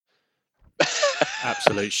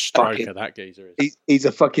Absolute stroker, that geezer is. He's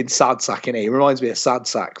a fucking sad sack, innit? He reminds me of Sad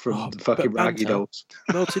Sack from the fucking Raggy Dolls.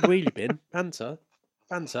 Melted wheelie bin, banter,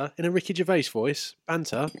 in a Ricky Gervais voice,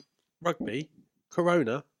 banter, rugby,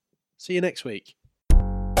 Corona. See you next week.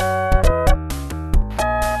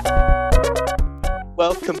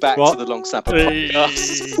 Welcome back to the Long Snapper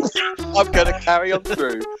podcast. I'm going to carry on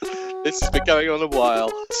through. This has been going on a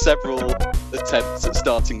while. Several attempts at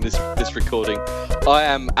starting this recording. I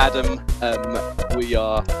am Adam. We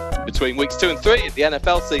are between weeks 2 and 3 of the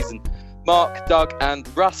NFL season. Mark, Doug, and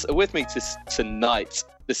Russ are with me tonight,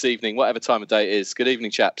 this evening, whatever time of day it is. Good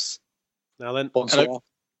evening, chaps. Now then, hello.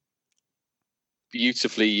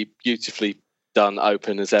 Beautifully done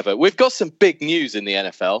open as ever. We've got some big news in the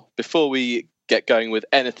NFL before we get going with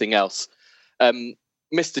anything else.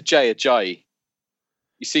 Mr. Jay Ajayi.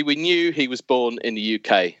 You see, we knew he was born in the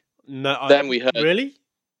UK. No, then we heard. Really?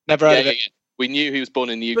 Never heard of it. Yeah. We knew he was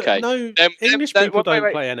born in the UK. But no, English people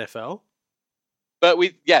don't play NFL. But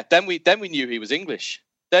then we knew he was English.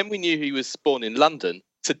 Then we knew he was born in London.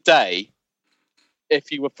 Today,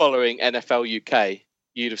 if you were following NFL UK,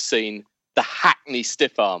 you'd have seen the Hackney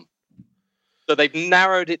stiff arm. So they've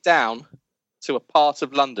narrowed it down to a part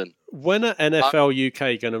of London. When are NFL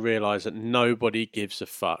UK going to realise that nobody gives a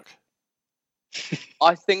fuck?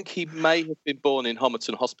 I think he may have been born in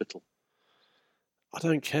Homerton Hospital. I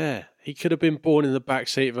don't care. He could have been born in the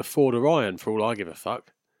backseat of a Ford Orion for all I give a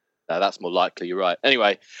fuck. No, that's more likely. You're right.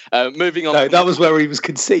 Anyway, moving on. No, that was where he was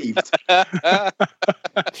conceived. I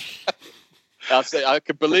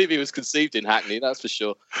could believe he was conceived in Hackney, that's for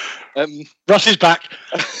sure. Russ is back.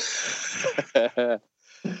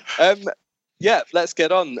 Yeah, let's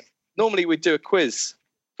get on. Normally we do a quiz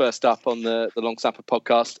first up on the Long Snapper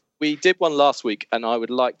podcast. We did one last week, and I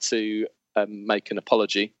would like to make an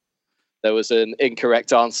apology. There was an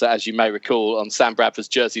incorrect answer, as you may recall, on Sam Bradford's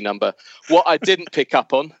jersey number. What I didn't pick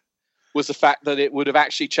up on was the fact that it would have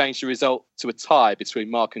actually changed the result to a tie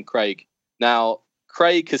between Mark and Craig. Now,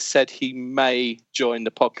 Craig has said he may join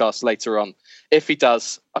the podcast later on. If he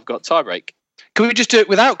does, I've got tie break. Can we just do it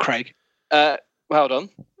without Craig? Hold on.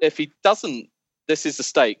 If he doesn't, this is the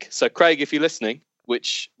stake. So, Craig, if you're listening,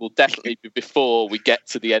 which will definitely be before we get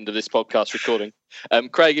to the end of this podcast recording.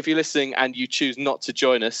 Craig, if you're listening and you choose not to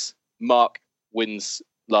join us, Mark wins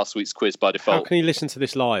last week's quiz by default. How can he listen to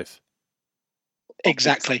this live?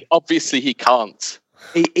 Exactly. Obviously, he can't.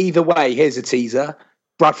 Either way, here's a teaser.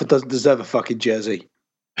 Bradford doesn't deserve a fucking jersey.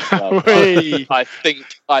 I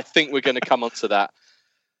think we're going to come on to that.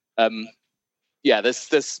 Yeah,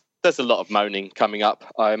 there's a lot of moaning coming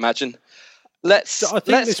up, I imagine. I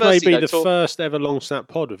think this may be the first ever Long Snap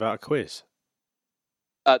pod without a quiz.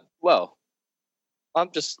 Well, I'm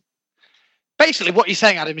just... Basically, what you're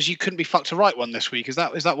saying, Adam, is you couldn't be fucked to write one this week. Is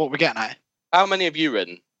that what we're getting at? How many have you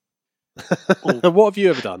written? What have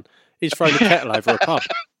you ever done? He's thrown a kettle over a pub.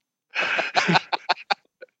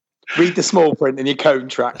 Read the small print in your cone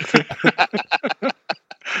track.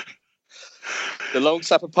 The Long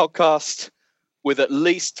Snapper podcast with at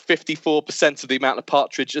least 54% of the amount of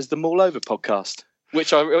partridge as the Maul Over podcast,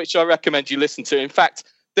 which I recommend you listen to. In fact,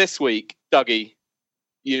 this week, Dougie,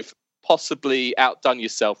 you've possibly outdone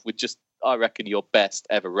yourself with just, I reckon, your best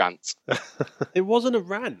ever rant. It wasn't a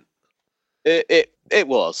rant. It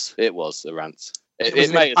was a rant.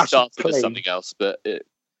 It may have started as something else, but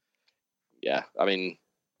I mean,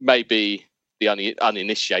 maybe the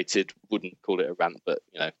uninitiated wouldn't call it a rant, but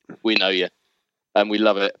we know you and we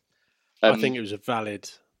love it. I think it was a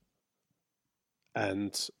valid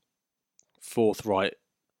and forthright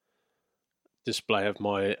display of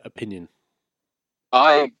my opinion.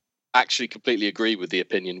 I actually completely agree with the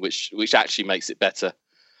opinion, which actually makes it better.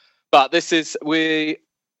 But this is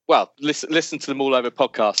listen to the Maul Over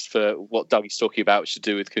podcast for what Dougie's talking about, which to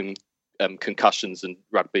do with concussions and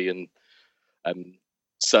rugby and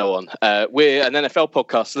so on. We're an NFL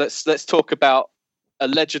podcast, so let's talk about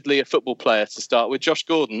allegedly a football player to start with. Josh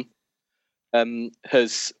Gordon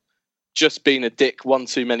has just been a dick one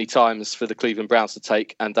too many times for the Cleveland Browns to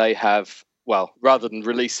take, and they have, rather than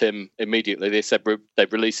release him immediately, they said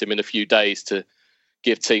they'd release him in a few days to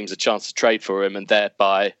give teams a chance to trade for him and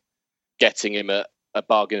thereby getting him at a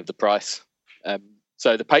bargain of the price.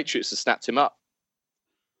 So the Patriots have snapped him up.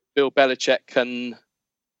 Bill Belichick can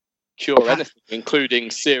cure anything,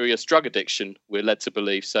 including serious drug addiction, we're led to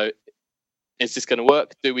believe. So is this going to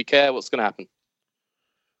work? Do we care? What's going to happen?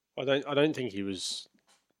 I don't think he was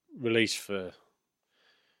released for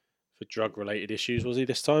drug-related issues, was he,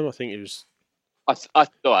 this time? I think he was... I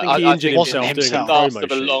think he injured himself doing a last promo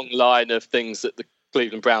of a shoot. long line of things that the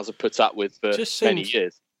Cleveland Browns have put up with for many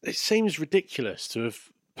years. It seems ridiculous to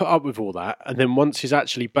have put up with all that, and then once he's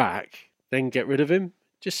actually back, then get rid of him.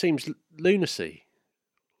 Just seems lunacy.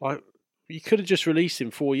 Like, you could have just released him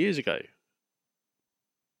 4 years ago.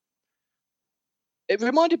 It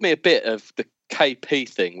reminded me a bit of the KP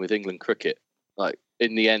thing with England cricket. Like,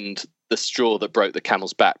 in the end, the straw that broke the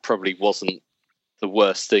camel's back probably wasn't the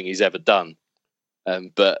worst thing he's ever done.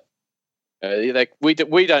 But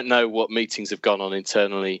we don't know what meetings have gone on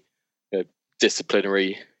internally,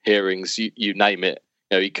 disciplinary hearings, you name it.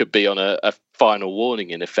 He could be on a final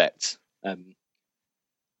warning in effect.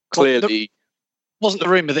 Clearly, wasn't the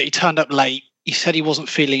rumor that he turned up late? He said he wasn't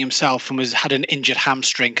feeling himself and had an injured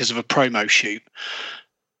hamstring because of a promo shoot.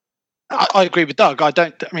 I agree with Doug.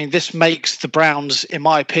 This makes the Browns, in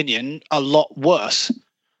my opinion, a lot worse.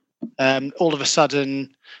 All of a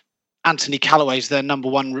sudden, Anthony Callaway's their number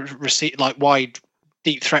one wide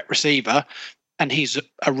deep threat receiver, and he's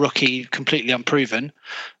a rookie, completely unproven.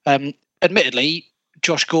 Admittedly,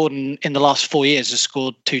 Josh Gordon in the last 4 years has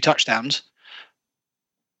scored 2 touchdowns,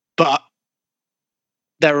 but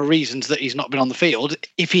there are reasons that he's not been on the field.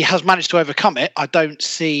 If he has managed to overcome it, I don't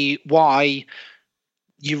see why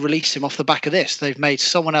you release him off the back of this. They've made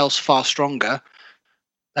someone else far stronger.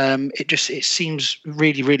 It seems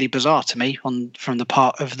really, really bizarre to me from the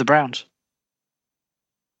part of the Browns.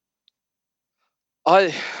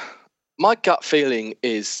 My gut feeling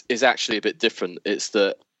is actually a bit different. It's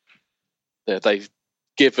that they've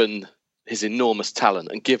given his enormous talent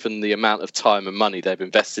and given the amount of time and money they've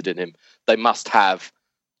invested in him, they must have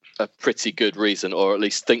a pretty good reason, or at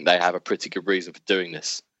least think they have a pretty good reason for doing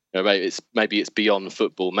this. Maybe it's beyond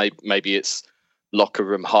football. Maybe it's locker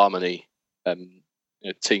room harmony,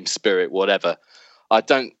 team spirit, whatever. I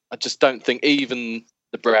just don't think even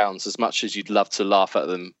the Browns, as much as you'd love to laugh at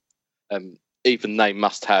them, even they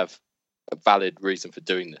must have a valid reason for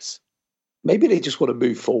doing this. Maybe they just want to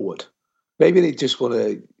move forward. Maybe they just want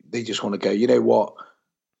to go, you know what?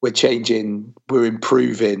 We're changing, we're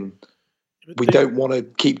improving. We don't want to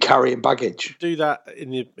keep carrying baggage. Do that in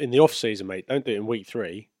the off season, mate. Don't do it in week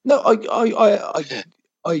 3. No,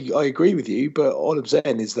 I agree with you, but all I'm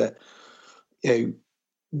saying is that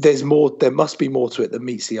there's more. There must be more to it than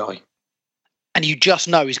meets the eye. And you just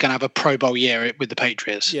know he's going to have a Pro Bowl year with the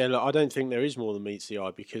Patriots. Yeah, look, I don't think there is more than meets the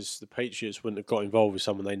eye, because the Patriots wouldn't have got involved with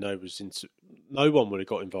someone they know no one would have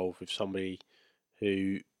got involved with somebody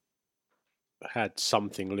who had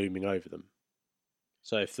something looming over them.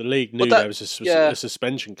 So if the league knew there was a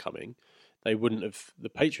suspension coming, they wouldn't have. The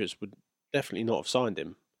Patriots would definitely not have signed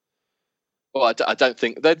him. Well, I don't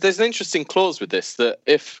think there's an interesting clause with this that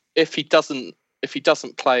if he doesn't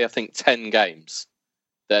play, I think 10 games,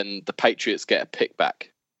 then the Patriots get a pick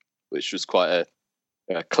back, which was quite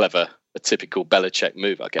a clever, a typical Belichick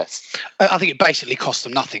move, I guess. I think it basically cost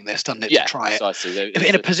them nothing, this, doesn't it, to try precisely. it?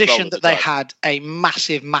 In a position that they had a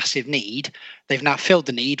massive, massive need, they've now filled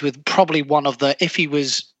the need with probably one of the, if he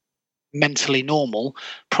was mentally normal,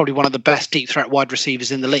 probably one of the best deep threat wide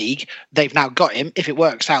receivers in the league. They've now got him. If it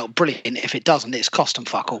works out, brilliant. If it doesn't, it's cost them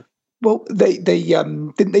fuck all. Well, they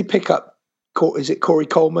didn't they pick up, is it Corey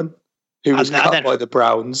Coleman? Who was cut by the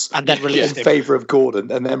Browns and then released in favour of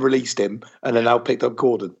Gordon, and then released him, and then now picked up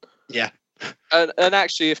Gordon. Yeah. And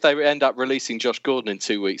actually, if they end up releasing Josh Gordon in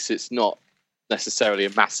 2 weeks, it's not necessarily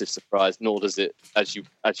a massive surprise, nor does it, as you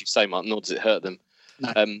say, Mark, nor does it hurt them.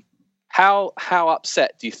 No. How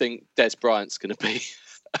upset do you think Des Bryant's going to be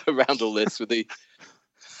around all this?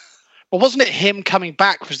 Well, wasn't it him coming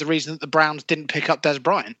back was the reason that the Browns didn't pick up Des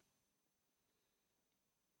Bryant?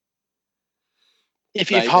 If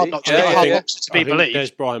hard not to be believed.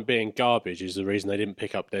 Des Bryant being garbage is the reason they didn't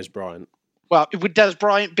pick up Des Bryant. Well, would Des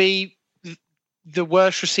Bryant be the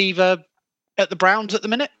worst receiver at the Browns at the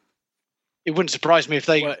minute? It wouldn't surprise me if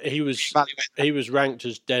they... Well, he was ranked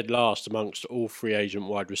as dead last amongst all free agent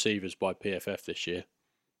wide receivers by PFF this year.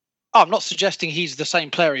 I'm not suggesting he's the same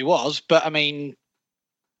player he was, but I mean,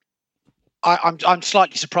 I'm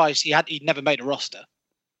slightly surprised he'd never made a roster,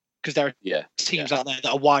 because there are teams out there that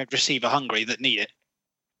are wide receiver hungry that need it.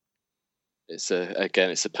 It's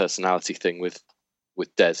a personality thing with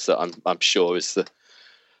Des that I'm sure is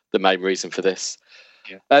the main reason for this.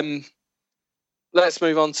 Yeah. Let's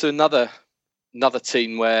move on to another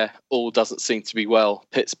team where all doesn't seem to be well,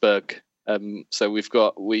 Pittsburgh. So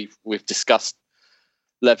we've discussed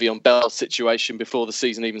Le'Veon Bell's situation before the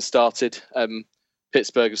season even started.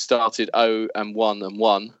 Pittsburgh have started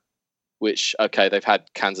 0-1-1, which they've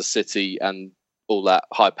had Kansas City and all that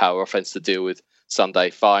high power offense to deal with Sunday.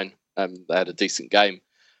 Fine. They had a decent game.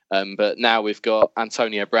 But now we've got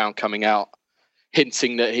Antonio Brown coming out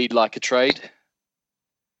hinting that he'd like a trade.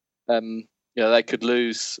 They could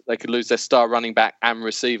lose their star running back and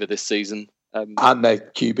receiver this season. And their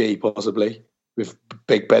QB, possibly. if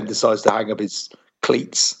Big Ben decides to hang up his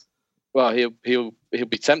cleats. Well, he'll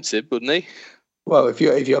be tempted, wouldn't he? Well, if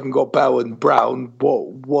you haven't got Bell and Brown,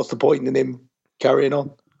 what's the point in him carrying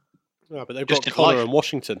on? No, but they've Just got in Connor life. and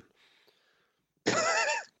Washington.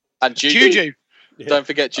 And Juju. Juju. Yeah. Don't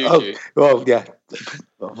forget Juju. Well, yeah,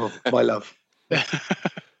 my love.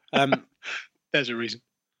 There's a reason.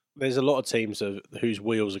 There's a lot of teams whose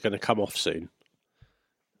wheels are going to come off soon.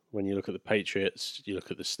 When you look at the Patriots, you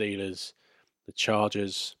look at the Steelers, the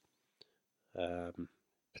Chargers,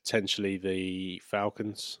 potentially the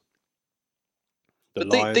Falcons. The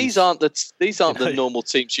But Lions. these aren't the normal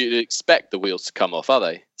teams you'd expect the wheels to come off, are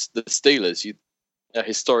they? It's the Steelers,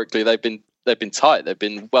 historically they've been tight. They've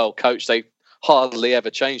been well coached. They hardly ever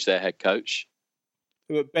changed their head coach.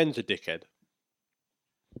 But Ben's a dickhead.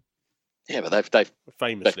 Yeah, but they've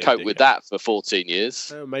Famously, coped with that for 14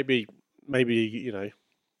 years. Maybe the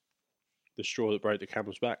straw that broke the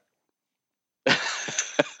camel's back.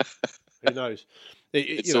 Who knows?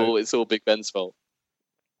 It's all Big Ben's fault.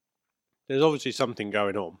 There's obviously something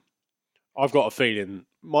going on. I've got a feeling.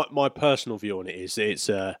 My personal view on it is that it's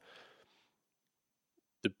the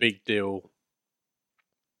big deal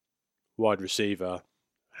wide receiver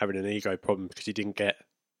having an ego problem because he didn't get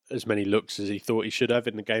as many looks as he thought he should have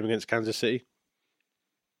in the game against Kansas City.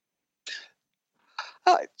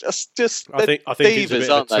 I think it's a bit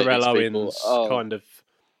of a Terrell Owens Owens kind of,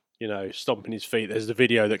 stomping his feet. There's the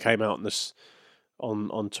video that came out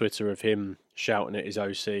on Twitter of him shouting at his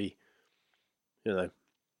OC.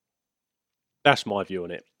 That's my view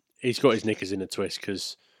on it. He's got his knickers in a twist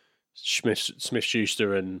because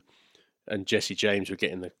Smith-Schuster and Jesse James were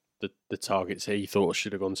getting the targets he thought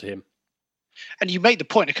should have gone to him. And you made the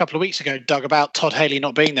point a couple of weeks ago, Doug, about Todd Haley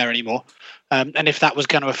not being there anymore. And if that was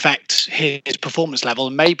going to affect his performance level,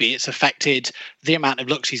 maybe it's affected the amount of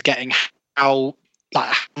looks he's getting, how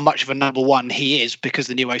much of a number one he is, because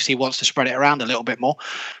the new OC wants to spread it around a little bit more.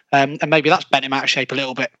 And maybe that's bent him out of shape a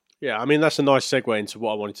little bit. Yeah, I mean, that's a nice segue into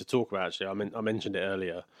what I wanted to talk about, actually. I mentioned it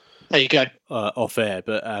earlier. There you go. Off air,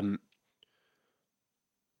 but...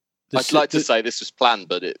 I'd like to say this was planned,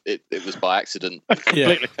 but it was by accident.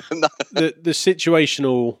 Completely. The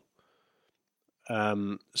situational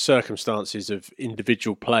circumstances of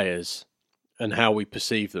individual players and how we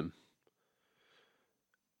perceive them.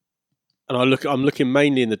 And I'm looking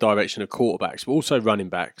mainly in the direction of quarterbacks, but also running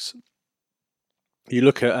backs. You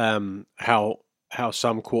look at how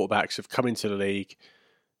some quarterbacks have come into the league,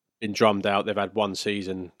 been drummed out, they've had one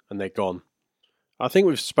season and they're gone. I think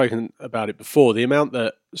we've spoken about it before. The amount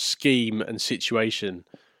that scheme and situation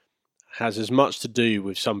has as much to do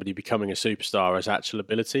with somebody becoming a superstar as actual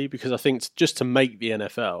ability, because I think just to make the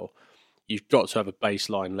NFL, you've got to have a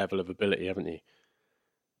baseline level of ability, haven't you?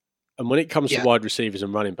 And when it comes to wide receivers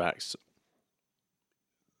and running backs,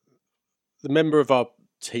 the member of our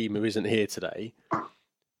team who isn't here today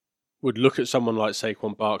would look at someone like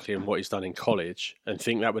Saquon Barkley and what he's done in college and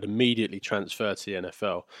think that would immediately transfer to the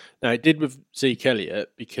NFL. Now, it did with Zeke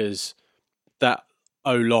Elliott because that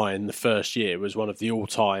O-line the first year was one of the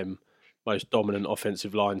all-time most dominant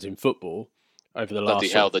offensive lines in football over the last... Bloody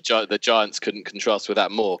hell, the Giants couldn't contrast with that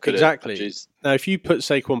more, could exactly. it? Now, if you put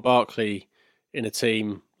Saquon Barkley in a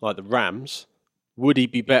team like the Rams, would he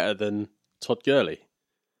be better than Todd Gurley?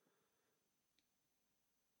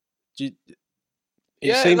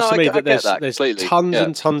 It seems to me that there's tons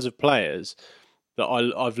and tons of players that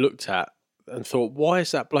I've looked at and thought, why is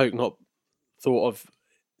that bloke not thought of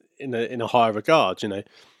in a higher regard? And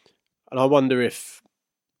I wonder if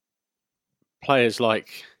players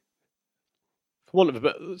like, for want of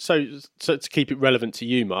a so to keep it relevant to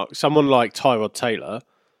you, Mark, someone like Tyrod Taylor,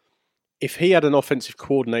 if he had an offensive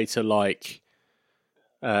coordinator like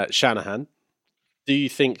Shanahan, do you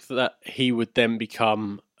think that he would then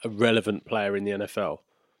become a relevant player in the NFL?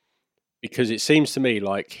 Because it seems to me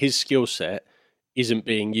like his skill set isn't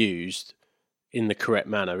being used in the correct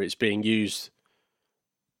manner. He's being used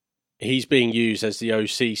as the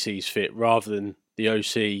OC sees fit rather than the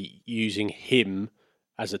OC using him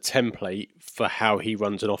as a template for how he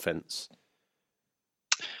runs an offense.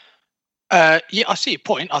 I see your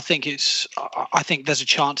point. I think there's a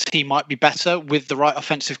chance he might be better with the right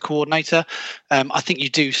offensive coordinator. I think you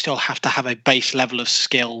do still have to have a base level of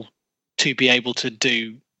skill to be able to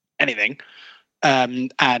do anything.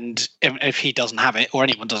 And if he doesn't have it, or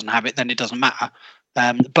anyone doesn't have it, then it doesn't matter.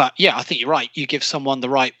 But yeah, I think you're right. You give someone the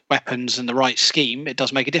right weapons and the right scheme, it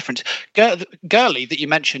does make a difference. Gurley that you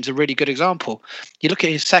mentioned is a really good example. You look at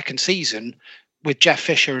his second season with Jeff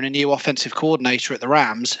Fisher and a new offensive coordinator at the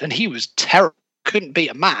Rams, and he was terrible couldn't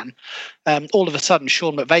beat a man. All of a sudden,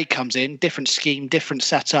 Sean McVay comes in, different scheme, different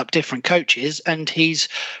setup, different coaches, and he's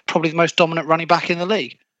probably the most dominant running back in the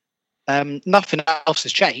league. Nothing else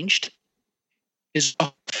has changed. His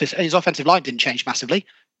offensive line didn't change massively,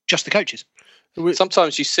 just the coaches.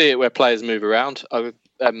 Sometimes you see it where players move around.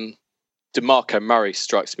 DeMarco Murray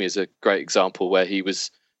strikes me as a great example where he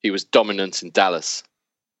was dominant in Dallas,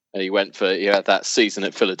 and he had that season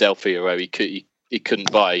at Philadelphia where he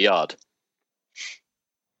couldn't buy a yard,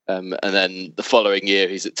 and then the following year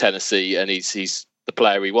he's at Tennessee and he's the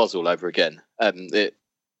player he was all over again. There's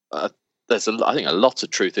I think a lot of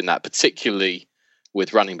truth in that, particularly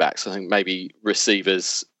with running backs. I think maybe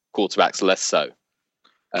receivers, quarterbacks less so.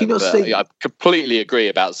 I completely agree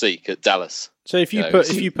about Zeke at Dallas. So if you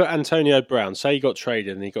put Antonio Brown, say he got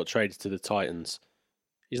traded and he got traded to the Titans,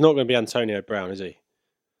 he's not going to be Antonio Brown, is he?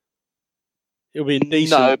 He'll be a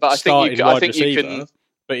decent starting wide receiver,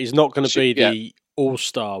 but he's not going to be the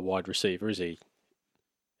all-star wide receiver, is he?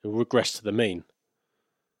 He'll regress to the mean.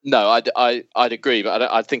 No, I'd agree, but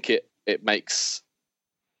I think it makes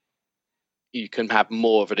you can have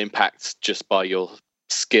more of an impact just by your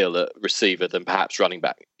skill at receiver than perhaps running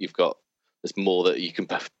back. There's more that you can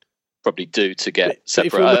probably do to get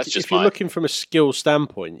separate. If you're looking from a skill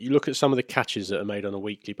standpoint, you look at some of the catches that are made on a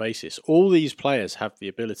weekly basis. All these players have the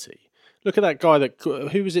ability. Look at that guy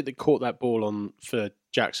who was it that caught that ball on for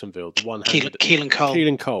Jacksonville? The one Keelan Cole.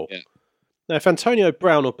 Keelan Cole. Yeah. Now, if Antonio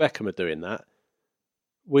Brown or Beckham are doing that,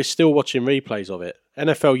 we're still watching replays of it.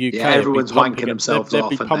 NFL UK, everyone's wanking themselves off. They'll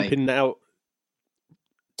be pumping out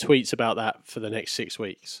tweets about that for the next 6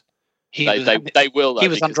 weeks. They will. He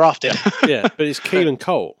was undrafted. Yeah, but it's Keelan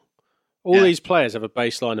Cole. All these players have a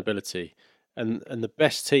baseline ability, and the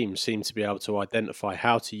best teams seem to be able to identify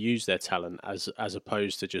how to use their talent as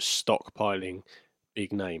opposed to just stockpiling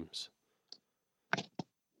big names.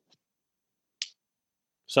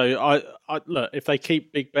 So I look, if they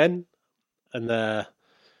keep Big Ben, and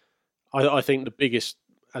I think the biggest,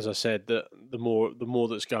 as I said, the more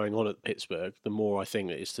that's going on at Pittsburgh, the more I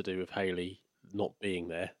think it is to do with Haley not being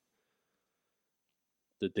there.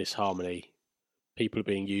 The disharmony, people are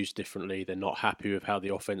being used differently. They're not happy with how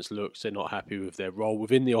the offense looks. They're not happy with their role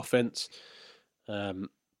within the offense, and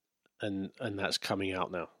that's coming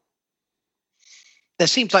out now.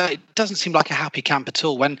 It doesn't seem like a happy camp at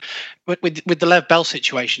all. When with the Lev Bell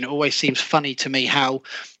situation, it always seems funny to me how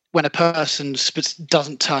when a person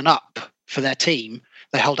doesn't turn up for their team,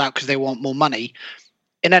 they hold out because they want more money.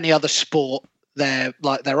 In any other sport, they're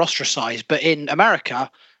ostracized, but in America,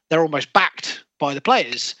 they're almost backed by the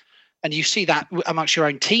players. And you see that amongst your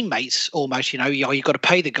own teammates almost, you've got to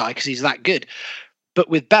pay the guy because he's that good. But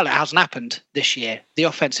with Bell, it hasn't happened this year. The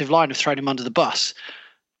offensive line have thrown him under the bus.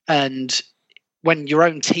 And when your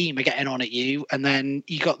own team are getting on at you, and then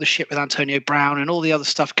you got the shit with Antonio Brown and all the other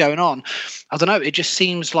stuff going on, I don't know, it just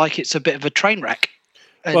seems like it's a bit of a train wreck.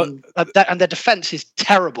 And, and their defense is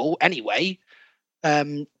terrible anyway.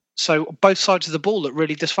 So both sides of the ball look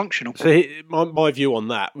really dysfunctional. So my view on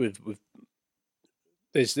that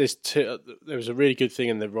there was a really good thing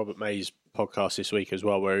in the Robert Mays podcast this week as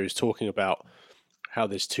well, where he was talking about how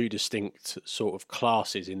there's two distinct sort of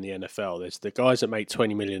classes in the NFL. There's the guys that make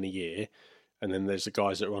 20 million a year, and then there's the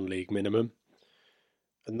guys that are on league minimum.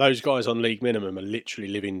 And those guys on league minimum are literally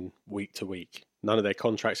living week to week. None of their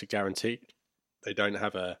contracts are guaranteed. They don't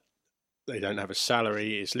have a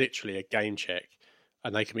salary. It's literally a game check,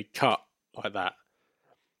 and they can be cut like that.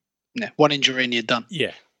 Yeah, one injury and you're done.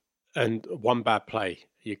 Yeah. And one bad play,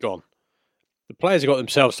 you're gone. The players have got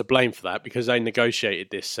themselves to blame for that because they negotiated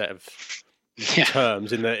this set of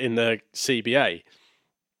terms in the CBA,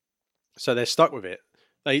 so they're stuck with it.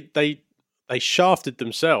 They shafted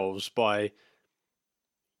themselves by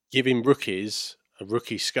giving rookies a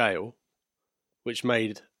rookie scale, which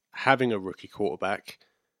made having a rookie quarterback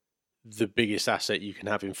the biggest asset you can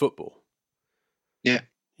have in football. Yeah,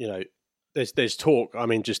 there's talk. I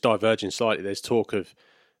mean, just diverging slightly. There's talk of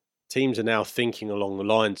teams are now thinking along the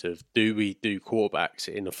lines of, do we do quarterbacks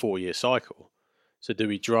in a 4-year cycle? So do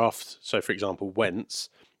we draft, for example, Wentz,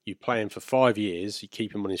 you play him for 5 years, you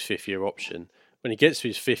keep him on his 5th year option. When he gets to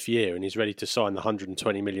his 5th year and he's ready to sign the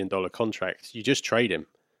 $120 million contract, you just trade him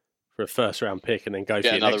for a first-round pick and then go for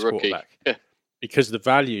your next rookie quarterback. Yeah. Because the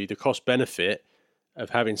value, the cost-benefit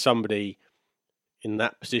of having somebody in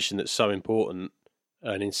that position that's so important,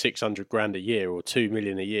 earning $600,000 a year or $2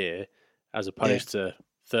 million a year, as opposed to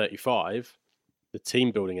 35, the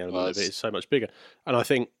team building element of it is so much bigger. And I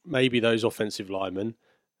think maybe those offensive linemen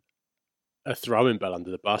a throwing bell under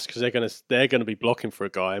the bus because they're gonna be blocking for a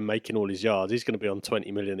guy and making all his yards. He's going to be on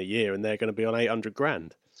 20 million a year, and they're going to be on 800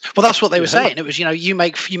 grand. Well, that's what they were saying. It was, you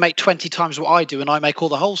make 20 times what I do, and I make all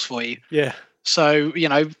the holes for you. Yeah. So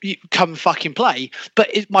you come fucking play. But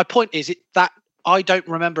my point is that I don't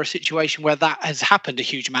remember a situation where that has happened a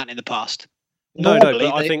huge amount in the past. Normally,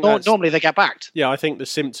 but I think normally they get backed. Yeah, I think the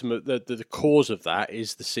symptom of the cause of that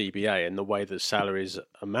is the CBA and the way that salaries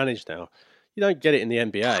are managed now. You don't get it in the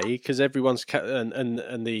NBA because everyone's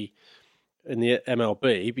and the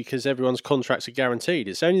MLB because everyone's contracts are guaranteed.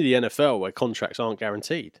 It's only the NFL where contracts aren't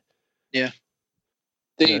guaranteed. Yeah,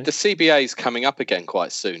 the CBA is coming up again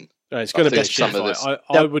quite soon. It's going to be some of this.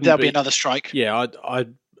 There'll be another strike. Yeah, I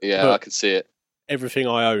can see it. Everything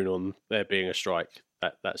I own on there being a strike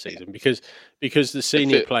that season because the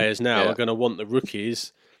senior players now are going to want the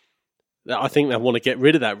rookies. I think they want to get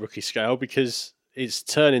rid of that rookie scale because it's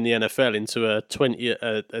turning the NFL into a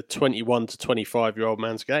 21 to 25-year-old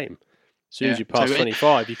man's game. As soon as you pass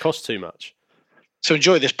 25, you cost too much. So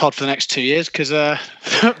enjoy this pod for the next 2 years because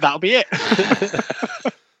that'll be it.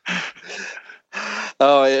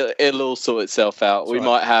 It'll all sort itself out. We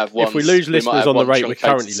might have one. If we lose listeners on the rate we're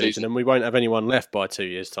currently losing, then we won't have anyone left by 2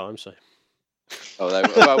 years' time. So,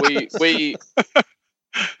 we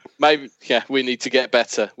maybe we need to get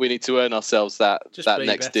better. We need to earn ourselves that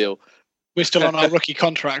next deal. We're still on our rookie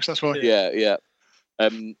contracts. That's why. Yeah.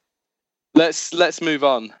 Let's move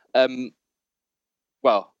on.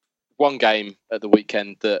 One game at the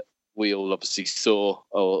weekend that we all obviously saw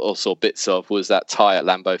or saw bits of was that tie at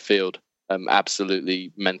Lambeau Field.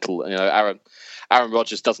 Absolutely mental. Aaron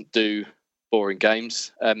Rodgers doesn't do boring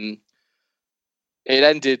games. It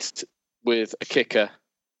ended with a kicker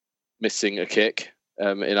missing a kick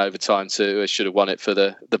in overtime. So should have won it for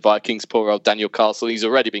the Vikings. Poor old Daniel Castle. He's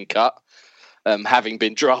already been cut, having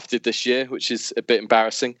been drafted this year, which is a bit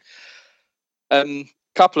embarrassing.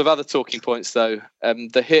 Couple of other talking points though.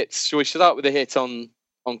 The hits. Shall we start with the hit on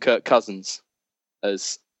Kirk Cousins?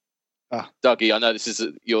 As Dougie, I know this is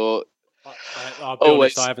your. I'll be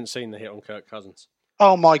honest, I haven't seen the hit on Kirk Cousins.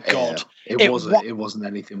 Oh my god! It wasn't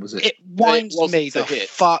anything, was it? It winds me the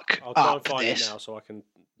fuck I'll try up. And find this. it now so I can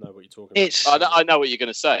know what you're talking about. I know what you're going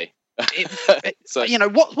to say. So,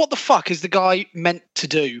 what the fuck is the guy meant to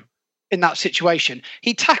do in that situation?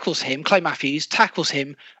 He tackles him. Clay Matthews tackles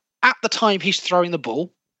him at the time he's throwing the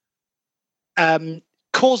ball.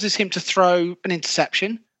 Causes him to throw an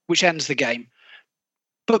interception, which ends the game.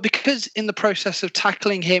 But because in the process of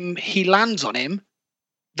tackling him, he lands on him,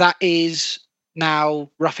 that is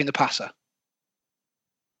now roughing the passer.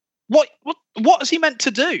 What is he meant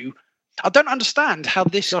to do? I don't understand how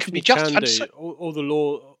this can be justified. All the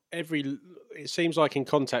law, it seems like in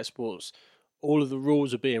contact sports, all of the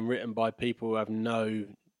rules are being written by people who have no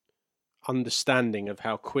understanding of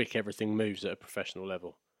how quick everything moves at a professional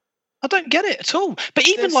level. I don't get it at all. But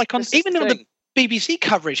even on the BBC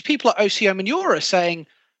coverage, people like Osio Manura are saying,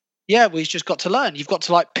 "Yeah, well, he's just got to learn. You've got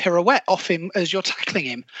to like pirouette off him as you're tackling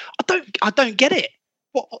him." I don't get it.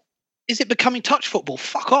 What is it becoming touch football?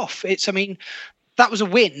 Fuck off! That was a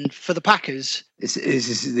win for the Packers. This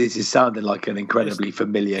is sounding like an incredibly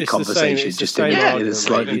familiar conversation, just in a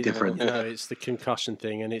slightly different. It's the concussion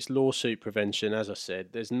thing, and it's lawsuit prevention. As I said,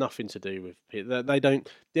 there's nothing to do with they don't.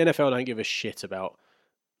 The NFL don't give a shit about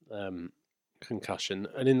concussion,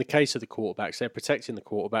 and in the case of the quarterbacks, they're protecting the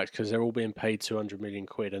quarterbacks because they're all being paid 200 million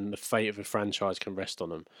quid, and the fate of a franchise can rest on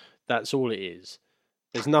them. That's all it is.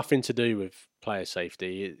 There's nothing to do with player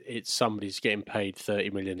safety. It's somebody's getting paid 30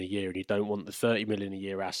 million a year, and you don't want the 30 million a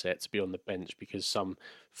year asset to be on the bench because some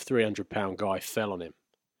 300-pound guy fell on him.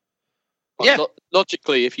 Well,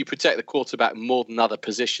 logically, if you protect the quarterback more than other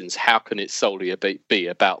positions, how can it solely be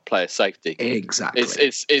about player safety? Exactly.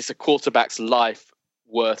 It's a quarterback's life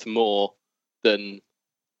worth more than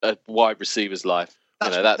a wide receiver's life.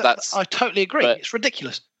 That's I totally agree. It's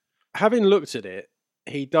ridiculous. Having looked at it,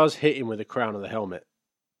 he does hit him with the crown of the helmet.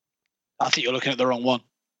 I think you're looking at the wrong one.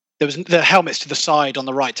 There was the helmet's to the side on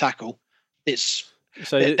the right tackle. It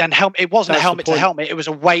wasn't a helmet to helmet. It was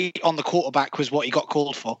a weight on the quarterback was what he got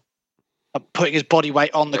called for. Putting his body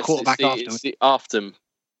weight on the quarterback afterwards. It's the after.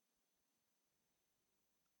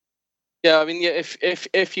 Yeah,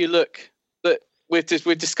 if you look, we've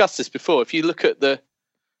discussed this before. If you look at the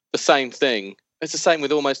same thing, it's the same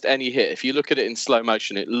with almost any hit. If you look at it in slow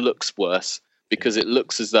motion, it looks worse because it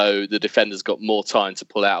looks as though the defender's got more time to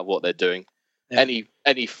pull out of what they're doing. Yeah.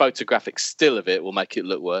 Any photographic still of it will make it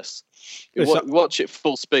look worse. Watch it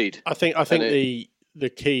full speed. I think the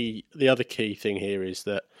other key thing here is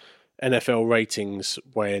that NFL ratings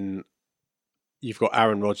when you've got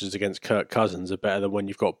Aaron Rodgers against Kirk Cousins are better than when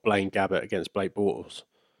you've got Blaine Gabbert against Blake Bortles.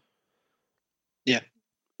 Yeah.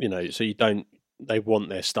 So they want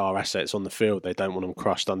their star assets on the field. They don't want them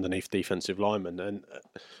crushed underneath defensive linemen. And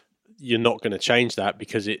you're not going to change that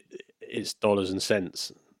because it's dollars and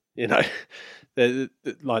cents. The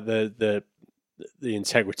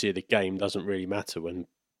integrity of the game doesn't really matter when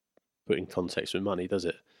put in context with money, does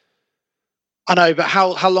it? I know, but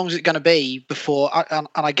how long is it going to be before? And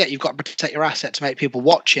I get you've got to protect your asset to make people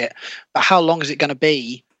watch it, but how long is it going to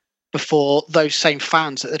be before those same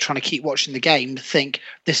fans that they're trying to keep watching the game think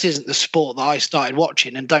this isn't the sport that I started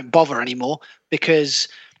watching and don't bother anymore? Because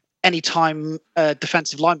anytime a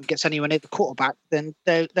defensive lineman gets anywhere near the quarterback, then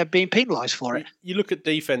they're being penalised for it. You look at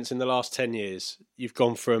defense in the last 10 years. You've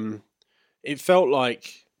gone from it feels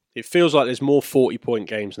like there's more 40-point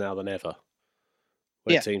games now than ever.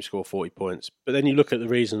 Where teams score 40 points. But then you look at the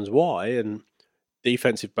reasons why, and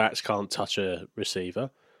defensive backs can't touch a receiver.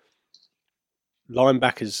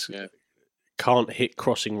 Linebackers can't hit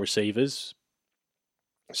crossing receivers.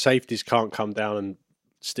 Safeties can't come down and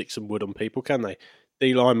stick some wood on people, can they?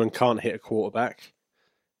 D linemen can't hit a quarterback.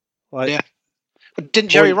 Didn't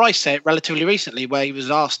Jerry Rice say it relatively recently where he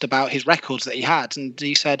was asked about his records that he had, and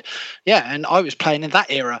he said, and I was playing in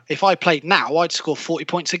that era. If I played now, I'd score 40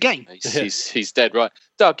 points a game. He's dead right.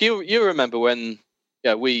 Doug, you remember when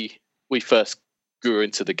we first grew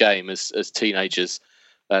into the game as teenagers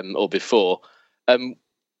or before.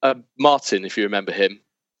 Martin, if you remember him.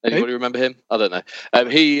 Anybody remember him? I don't know.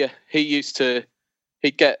 He'd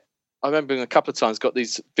get, I remember him a couple of times, got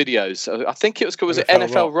these videos. I think it was it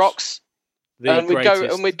NFL Rocks? And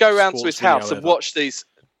we'd go around to his house and watch these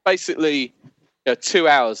basically 2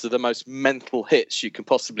 hours of the most mental hits you can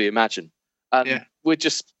possibly imagine. And we'd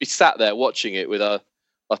just be sat there watching it with our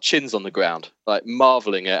chins on the ground, like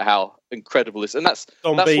marveling at how incredible this. And that's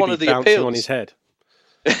one of the appeals on his head.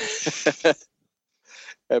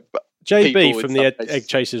 JB from the Egg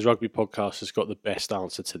Chasers Rugby podcast has got the best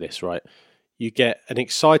answer to this, right? You get an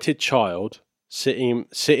excited child, sit him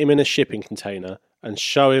in a shipping container and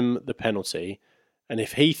show him the penalty, and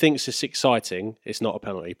if he thinks it's exciting, it's not a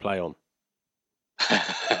penalty. Play on.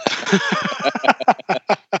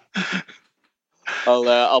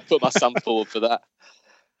 I'll put my son forward for that.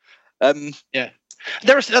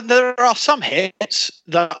 There are some hits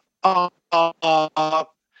that are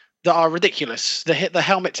ridiculous. The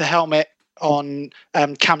helmet to helmet on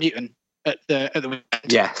Cam Newton at the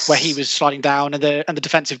weekend, where he was sliding down and the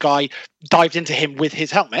defensive guy dived into him with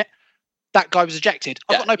his helmet. That guy was ejected.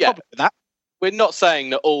 I've got no problem with that. We're not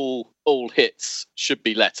saying that all hits should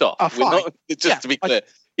be let off. We're not, just to be clear.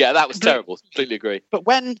 That was terrible. Completely agree. But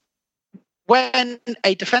when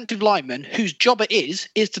a defensive lineman whose job it is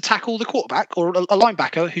to tackle the quarterback, or a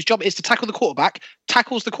linebacker whose job it is to tackle the quarterback,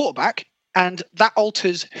 tackles the quarterback, and that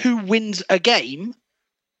alters who wins a game,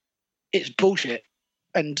 it's bullshit.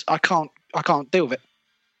 And I can't deal with it.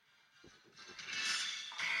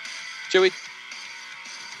 Joey?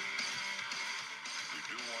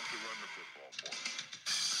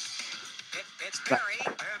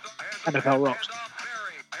 NFL Rocks.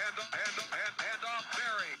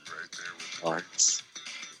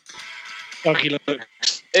 Doggy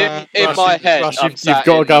looks. In my head, Russ, you've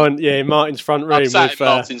got to go in Martin's front room with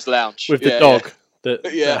Martin's lounge with the dog that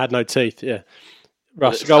had no teeth. Yeah,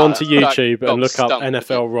 Russ, go onto YouTube and look up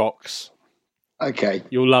NFL Rocks. Okay,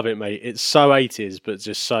 you'll love it, mate. It's so 80s, but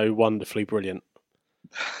just so wonderfully brilliant.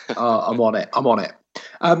 I'm on it.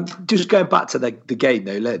 Just going back to the game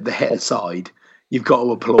though, the hit aside, you've got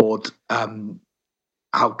to applaud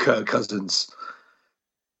how Kirk Cousins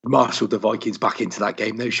marshaled the Vikings back into that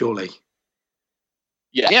game, though. Surely,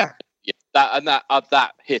 yeah.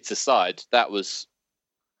 That hit aside,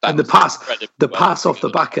 and the pass off the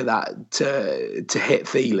back of that to hit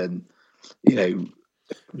Thielen,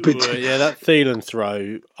 that Thielen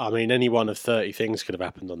throw. I mean, any one of 30 things could have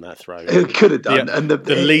happened on that throw. It could have done. And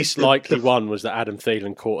the least likely one was that Adam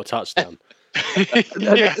Thielen caught a touchdown.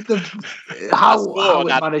 How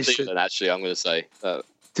it managed to, actually, I'm going to say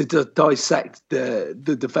to dissect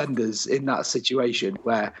the defenders in that situation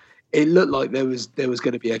where it looked like there was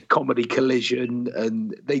going to be a comedy collision,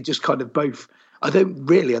 and they just kind of both. I don't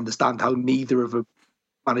really understand how neither of them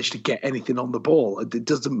managed to get anything on the ball. It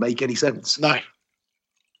doesn't make any sense. No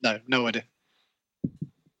idea.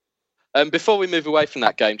 Before we move away from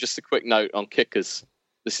that game, just a quick note on kickers.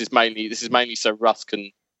 This is mainly so Russ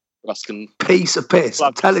can piece of piss.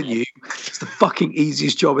 I'm telling you, it's the fucking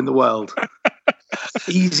easiest job in the world.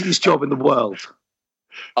 Easiest job in the world.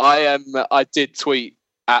 I did tweet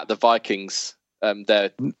at the Vikings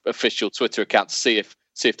their official Twitter account to see if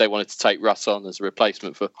they wanted to take Russ on as a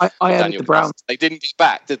replacement for Daniel the Browns. They didn't get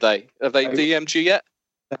back, did they? Have they DM'd you yet?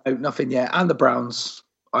 No, nothing yet. And the Browns.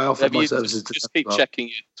 I offered my services to just them keep as well. checking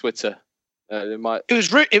your Twitter. It might. It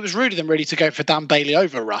was rude of them really to go for Dan Bailey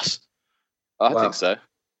over Russ. I Well, think so.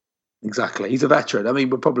 Exactly. He's a veteran. I mean,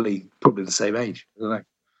 we're probably the same age. I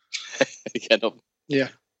don't know. Yeah,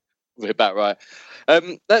 we're about right.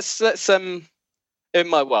 Let's in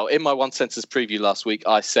my one sentence preview last week,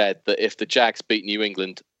 I said that if the Jags beat New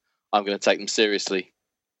England, I'm going to take them seriously,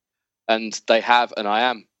 and they have, and I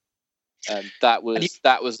am. And that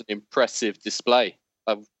was an impressive display.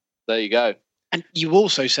 There you go. And you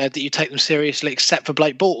also said that you take them seriously, except for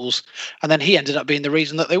Blake Bortles, and then he ended up being the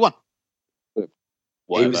reason that they won.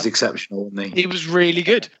 He was exceptional, wasn't he? He was really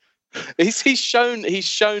good. He's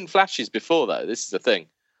shown flashes before though. This is the thing.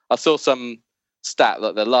 I saw some stat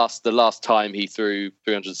that the last time he threw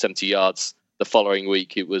 370 yards, the following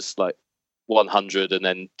week it was like 100 and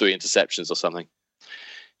then 3 interceptions or something.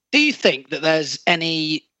 Do you think that there's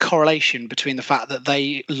any correlation between the fact that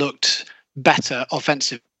they looked better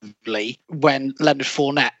offensively when Leonard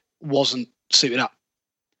Fournette wasn't suited up?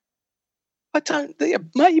 I don't think.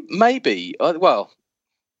 Maybe. Well,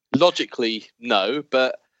 logically, no,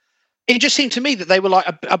 but it just seemed to me that they were like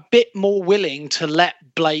a bit more willing to let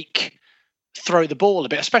Blake throw the ball a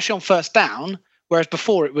bit, especially on first down. Whereas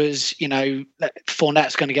before it was,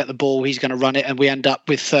 Fournette's going to get the ball, he's going to run it, and we end up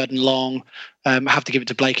with 3rd and long, have to give it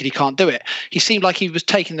to Blake, and he can't do it. He seemed like he was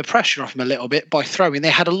taking the pressure off him a little bit by throwing. They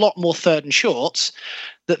had a lot more 3rd and shorts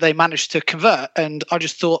that they managed to convert, and I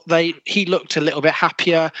just thought he looked a little bit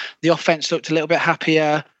happier. The offense looked a little bit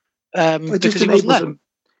happier because he wasn't there.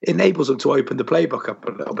 Enables them to open the playbook up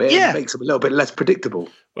a little bit. And makes them a little bit less predictable.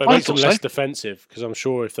 Well, it makes them less defensive, because I'm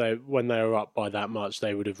sure when they were up by that much,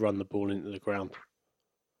 they would have run the ball into the ground.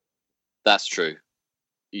 That's true.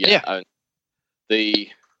 Yeah. They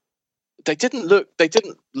didn't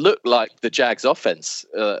look like the Jags offense.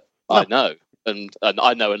 No. I know and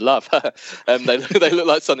I know and love. They look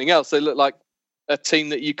like something else. They look like a team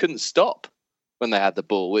that you couldn't stop when they had the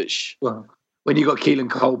ball. When you got Keelan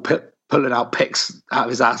Cole pulling out picks out of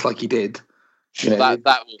his ass like he did.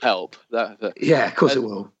 That will help. Yeah, of course it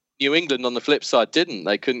will. New England, on the flip side, didn't.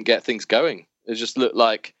 They couldn't get things going. It just looked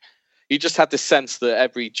like you just had this sense that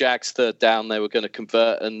every Jags 3rd down they were going to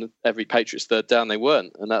convert, and every Patriots 3rd down they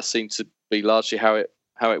weren't. And that seemed to be largely how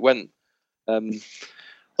it went.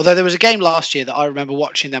 Although there was a game last year that I remember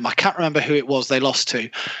watching them. I can't remember who it was they lost to,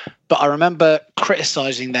 but I remember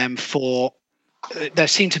criticising them for there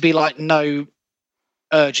seemed to be like no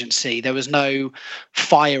urgency. There was no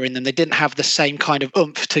fire in them. They didn't have the same kind of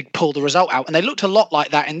oomph to pull the result out, and they looked a lot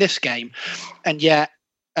like that in this game. And yet,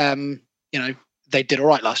 they did all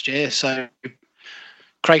right last year. So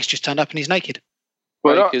Craig's just turned up and he's naked.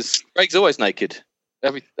 Craig's always naked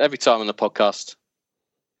every time on the podcast.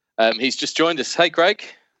 He's just joined us. Hey, Craig.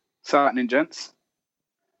 What's happening, gents?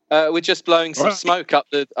 We're just blowing some smoke up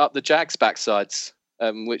the Jags' backsides,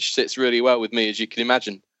 which sits really well with me, as you can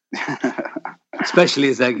imagine. Especially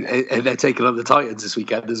as they're taking on the Titans this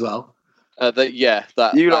weekend as well. You lot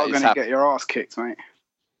are going to get your ass kicked, mate.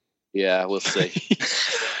 Yeah, we'll see.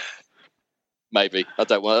 Maybe. I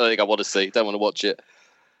think I want to see. Don't want to watch it.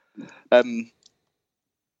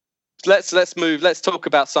 Let's move. Let's talk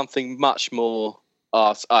about something much more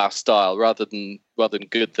our style rather than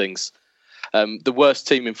good things. The worst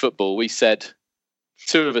team in football. We said,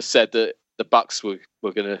 2 of us said that the Bucks were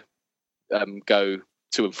going to go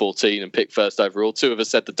 2-14 and pick first overall. 2 of us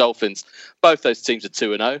said the Dolphins. Both those teams are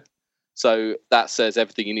 2-0. So that says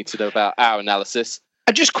everything you need to know about our analysis.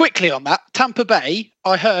 And just quickly on that, Tampa Bay,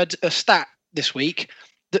 I heard a stat this week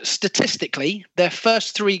that statistically their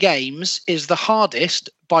first 3 games is the hardest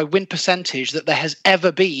by win percentage that there has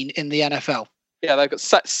ever been in the NFL. Yeah, they've got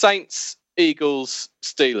Saints, Eagles,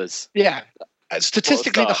 Steelers. Yeah,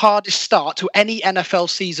 statistically the hardest start to any NFL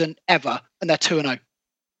season ever, and they're 2-0.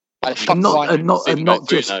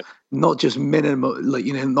 Not just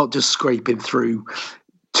minimum, not just scraping through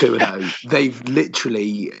 2-0. They've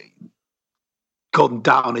literally gone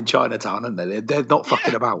down in Chinatown, haven't they? They're not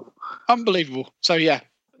fucking about. Unbelievable. So yeah,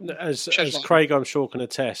 as Craig, I'm sure, can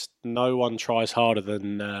attest, no one tries harder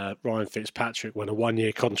than Ryan Fitzpatrick when a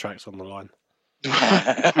 1-year contract's on the line.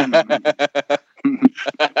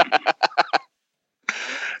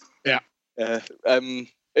 Yeah.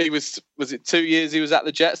 He was it 2 years he was at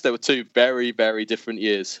the Jets? There were 2 very, very different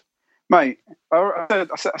years. Mate, I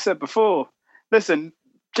said before, listen,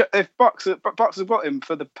 if Bucks have got him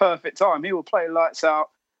for the perfect time, he will play lights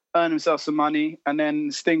out, earn himself some money, and then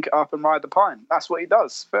stink it up and ride the pine. That's what he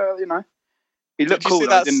does. He looked cool. Did you see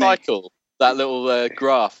that cycle? That little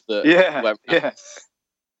graph that went round?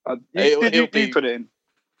 You put it in.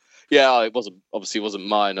 Yeah, it wasn't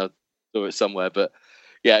mine. I saw it somewhere, but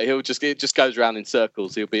Yeah, it just goes around in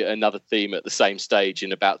circles. He'll be another theme at the same stage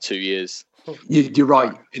in about 2 years. You're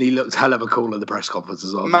right, and he looks hell of a cool at the press conference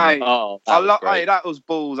as well. Mate, Oh, that was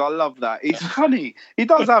balls. I love that. He's funny. He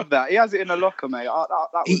does have that. He has it in the locker, mate.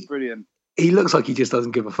 That was brilliant. He looks like he just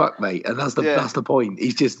doesn't give a fuck, mate, and that's the point.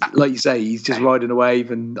 He's just, like you say, he's just riding a wave,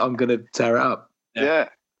 and I'm gonna tear it up. Yeah.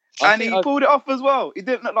 And he pulled it off as well. He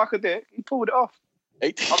didn't look like a dick. He pulled it off.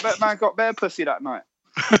 I bet man got bare pussy that night.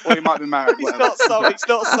 Or he might be married. He's not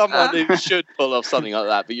someone who should pull off something like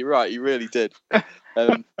that, but you're right, he really did.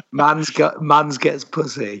 Mans gets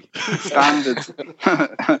pussy. Standard.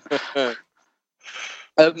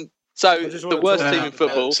 So the worst team in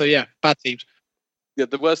football. So yeah, bad teams. Yeah,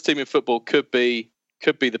 the worst team in football could be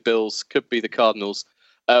the Bills, could be the Cardinals.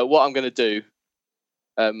 What I'm going to do,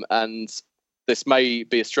 and this may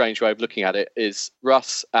be a strange way of looking at it, is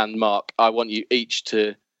Russ and Mark, I want you each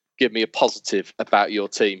to give me a positive about your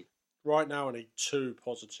team. Right now, I need 2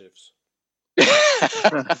 positives.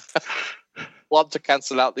 One to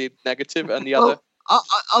cancel out the negative, and the other.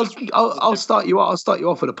 I'll start you. I'll start you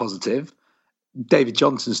off with a positive. David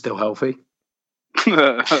Johnson's still healthy.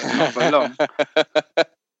 Not for long.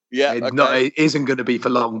 Yeah, okay. It isn't going to be for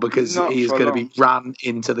long because he is going to be ran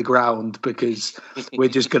into the ground because we're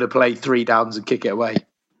just going to play 3 downs and kick it away.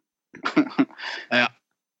 Yeah.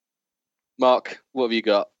 Mark, what have you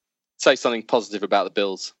got? Say something positive about the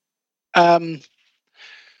Bills. The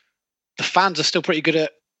fans are still pretty good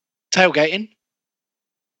at tailgating.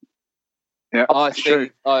 Yeah, true.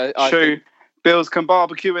 Bills can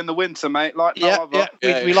barbecue in the winter, mate. Like no other.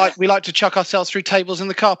 We like to chuck ourselves through tables in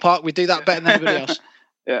the car park. We do that better than anybody else.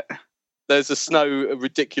 Yeah. There's a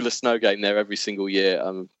ridiculous snow game there every single year.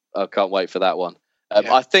 I can't wait for that one.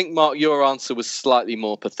 I think, Mark, your answer was slightly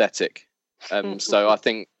more pathetic. So I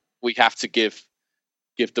think we have to give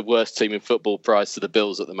the worst team in football prize to the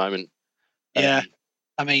Bills at the moment. Yeah,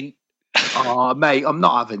 I mean, oh mate, I'm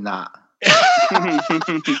not having that.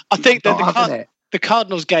 I think that the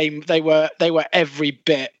Cardinals game, they were every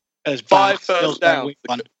bit as bad. 5 first downs.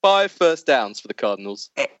 5 first downs for the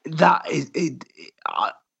Cardinals. That is it.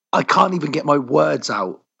 I can't even get my words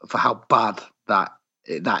out for how bad that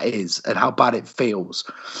is and how bad it feels.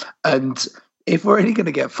 And if we're only going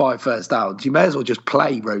to get 5 first downs, you may as well just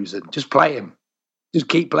play Rosen. Just play him. Just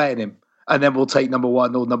keep playing him, and then we'll take number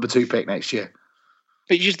 1 or number 2 pick next year.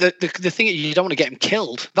 But the thing is, you don't want to get him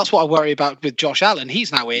killed. That's what I worry about with Josh Allen. He's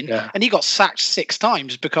now in, and he got sacked 6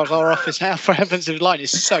 times because our offensive line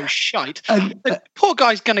is so shite. And the poor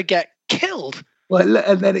guy's going to get killed. Well,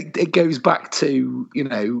 and then it goes back to,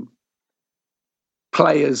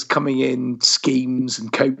 players coming in, schemes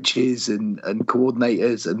and coaches and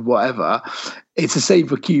coordinators and whatever. It's the same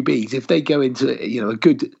for QBs. If they go into, a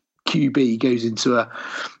good QB goes into a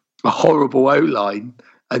horrible O-line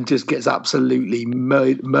and just gets absolutely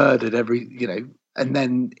murdered and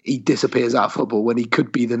then he disappears out of football when he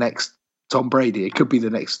could be the next Tom Brady. It could be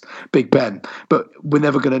the next Big Ben, but we're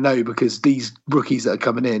never going to know because these rookies that are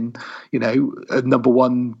coming in, are number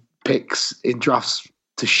 1 picks in drafts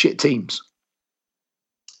to shit teams.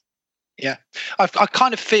 Yeah, I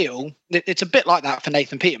kind of feel it's a bit like that for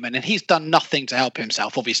Nathan Peterman, and he's done nothing to help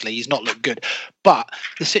himself. Obviously, he's not looked good, but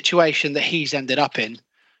the situation that he's ended up in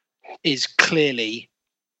is clearly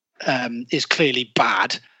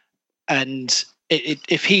bad. And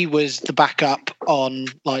if he was the backup on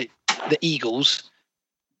like the Eagles,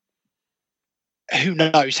 who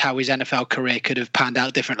knows how his NFL career could have panned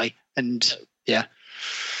out differently? And yeah,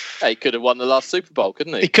 he could have won the last Super Bowl,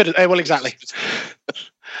 couldn't he? He could have. Well, exactly.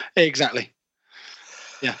 Exactly.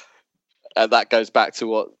 Yeah. And that goes back to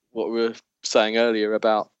what we were saying earlier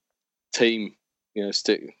about team. I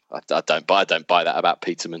don't buy that about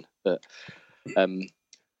Peterman. But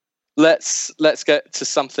let's get to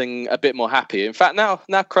something a bit more happy. In fact,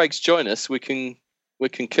 now Craig's joined us, we can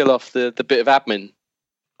kill off the bit of admin.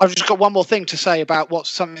 I've just got one more thing to say about what's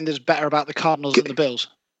something that's better about the Cardinals than the Bills.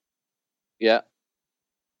 Yeah.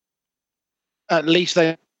 At least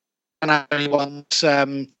they don't have anyone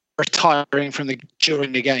retiring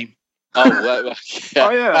during the game. Oh, well, yeah. Oh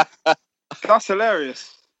yeah, that's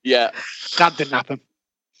hilarious. Yeah, that didn't happen.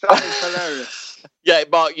 That is hilarious. Yeah,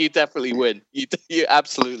 Mark, you definitely win. You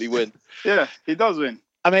absolutely win. Yeah, he does win.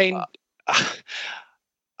 I mean,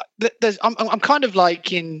 I'm kind of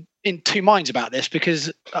like in 2 minds about this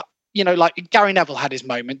because like Gary Neville had his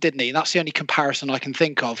moment, didn't he? And that's the only comparison I can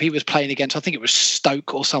think of. He was playing against, I think it was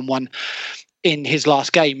Stoke or someone, in his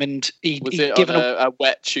last game, and he'd given on a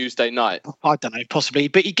wet Tuesday night? I don't know, possibly,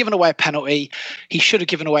 but he'd given away a penalty. He should have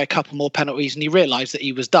given away a couple more penalties, and he realised that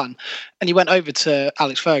he was done. And he went over to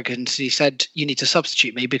Alex Ferguson and he said, "You need to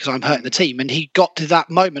substitute me because I'm hurting the team." And he got to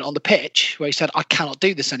that moment on the pitch where he said, "I cannot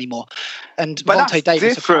do this anymore." And But Vontae that's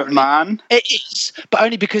Davis, different, man. it is, but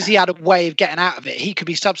only because he had a way of getting out of it. He could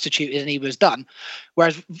be substituted and he was done.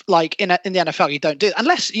 Whereas, like in the NFL, you don't do it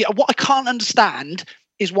unless. What I can't understand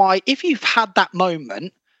is why, if you've had that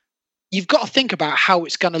moment, you've got to think about how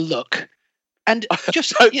it's going to look, and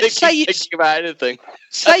just thinking about anything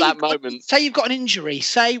at that moment. Say you've got an injury,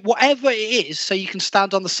 say whatever it is, so you can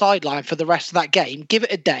stand on the sideline for the rest of that game, give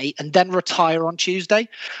it a day, and then retire on Tuesday.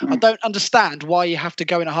 I don't understand why you have to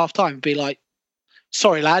go in at half time and be like,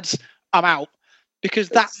 "Sorry, lads, I'm out," because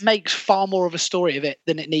that makes far more of a story of it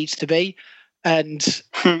than it needs to be. And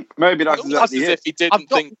maybe that's exactly as if he didn't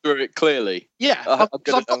think through it clearly. Yeah, I've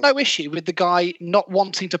got no issue with the guy not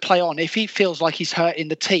wanting to play on if he feels like he's hurting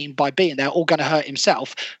the team by being there, or going to hurt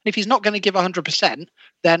himself. And if he's not going to give 100%,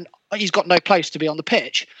 then he's got no place to be on the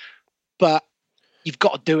pitch. But you've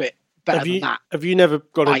got to do it better than that. Have you never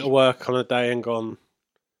gone into work on a day and gone,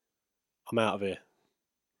 "I'm out of here"?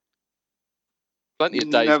 Plenty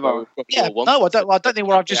of days. Never. Yeah, no, I don't think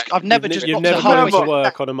where I've never just You've got never to gone halfway into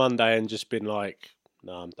work on a Monday and just been like,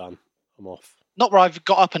 "No, I'm done. I'm off." Not where I've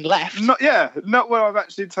got up and left. Not where I've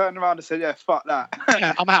actually turned around and said, "Yeah, fuck that."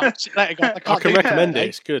 Yeah, I'm out. Let it go. I can recommend it.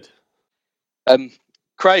 It's good.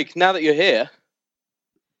 Craig, now that you're here,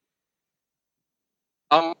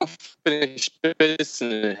 unfinished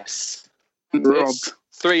business. Robbed. It's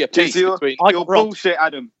 3 apiece between your bullshit,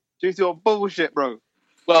 Adam. Due to your bullshit, bro.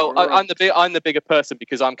 Well, I'm the bigger person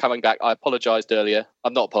because I'm coming back. I apologised earlier.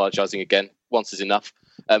 I'm not apologising again. Once is enough.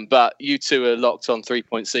 But you two are locked on 3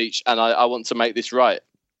 points each, and I want to make this right.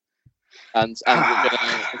 And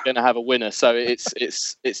we're going to have a winner. So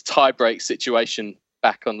it's tie break situation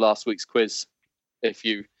back on last week's quiz. If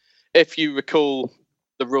you recall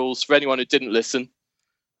the rules, for anyone who didn't listen,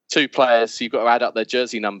 2 players, you've got to add up their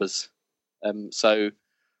jersey numbers. So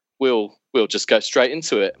we'll just go straight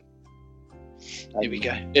into it. Here we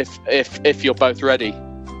go. If you're both ready,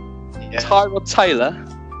 Tyrod Taylor,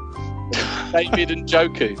 David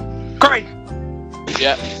Njoku. Great.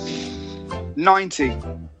 Yeah. 90.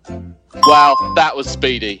 Wow, that was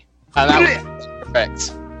speedy, and that was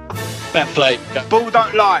correct. Fair play. Ball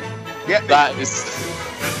don't lie. Get me.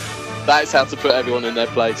 That is how to put everyone in their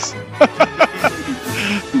place.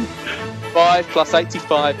 5 plus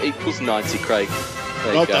 85 equals 90. Craig.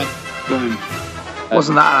 There you go. Boom.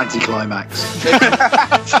 Wasn't that an anticlimax?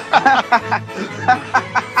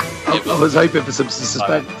 I was hoping for some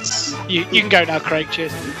suspense. You can go now, Craig.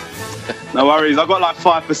 Cheers. No worries. I got like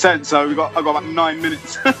 5%, so I got about 9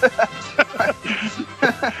 minutes.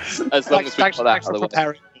 As long as we got that. For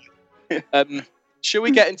preparing. Should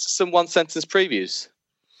we get into some one-sentence previews?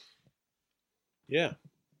 Yeah.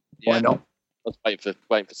 Why not? I was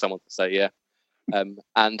waiting for someone to say yeah.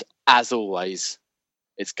 And as always,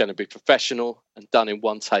 it's going to be professional and done in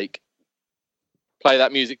one take. Play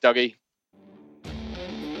that music, Dougie.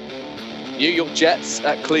 New York Jets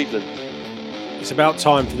at Cleveland. It's about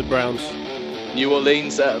time for the Browns. New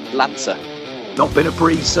Orleans at Atlanta. Not been a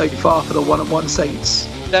breeze so far for the 1-1 Saints.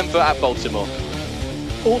 Denver at Baltimore.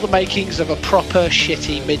 All the makings of a proper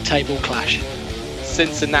shitty mid-table clash.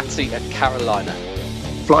 Cincinnati at Carolina.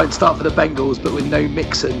 Flying start for the Bengals, but with no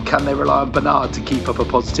Mixon, can they rely on Bernard to keep up a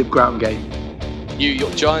positive ground game? New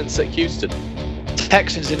York Giants at Houston.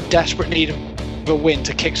 Texans in desperate need of a win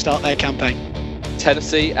to kickstart their campaign.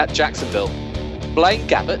 Tennessee at Jacksonville. Blaine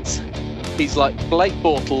Gabbert. He's like Blake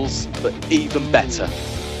Bortles, but even better.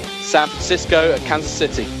 San Francisco at Kansas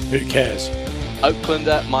City. Who cares? Oakland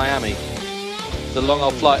at Miami. The long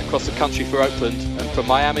old flight across the country for Oakland, and for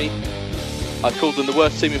Miami, I called them the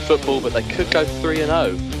worst team in football, but they could go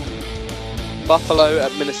 3-0. Buffalo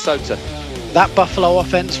at Minnesota. That Buffalo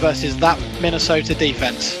offense versus that Minnesota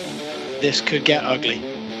defense. This could get ugly.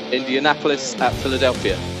 Indianapolis at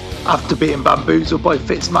Philadelphia. After being bamboozled by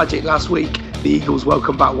Fitzmagic last week, the Eagles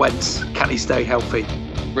welcome back Wentz. Can he stay healthy?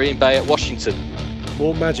 Green Bay at Washington.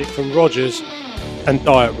 More magic from Rodgers and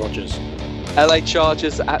Diet Rodgers. LA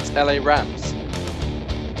Chargers at LA Rams.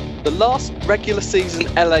 The last regular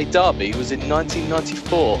season LA derby was in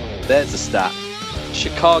 1994. There's a stat.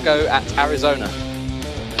 Chicago at Arizona.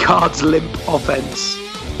 Cards limp offense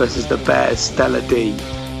versus the Bears stellar D.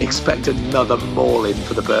 Expect another mauling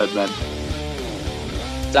for the Birdmen.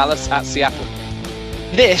 Dallas at Seattle.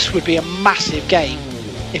 This would be a massive game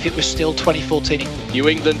if it was still 2014. New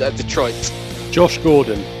England at Detroit. Josh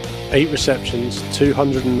Gordon, 8 receptions,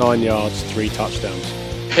 209 yards, 3 touchdowns.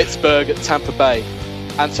 Pittsburgh at Tampa Bay.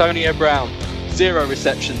 Antonio Brown, 0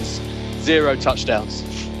 receptions, 0 touchdowns.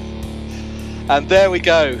 And there we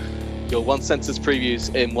go. Your one sentence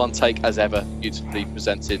previews in one take as ever, beautifully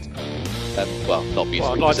presented. Well, not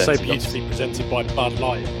beautifully I'd like to presented. say beautifully presented by Bud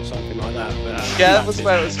Light or something like that. But, Yeah, that was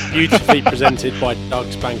where it was. Beautifully presented by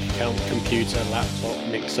Doug's bank account, computer, laptop,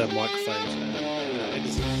 mixer, microphones.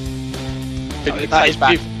 That is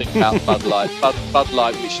beautiful about Bud Light. Bud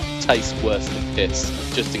Light, which tastes worse than piss,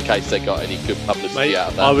 just in case they got any good publicity Mate, out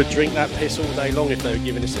of that. I would drink that piss all day long if they were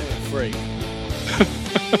giving us it for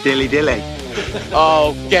free. Dilly dilly.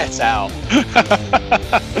 Oh, get out.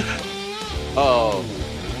 Oh,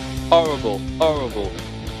 horrible.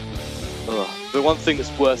 Ugh. The one thing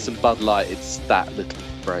that's worse than Bud Light is that little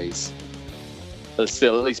phrase. But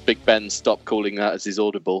still, at least Big Ben stopped calling that as his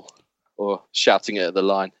audible or shouting it at the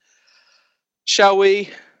line. Shall we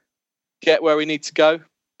get where we need to go?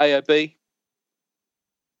 A or B?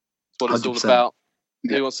 That's what it's all 100%. about.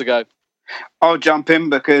 Yeah. Who wants to go? I'll jump in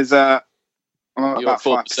because I'm You're about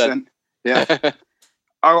 4%. 5%. Yeah.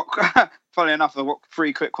 I got, funnily enough, I've got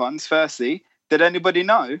 3 quick ones. Firstly, did anybody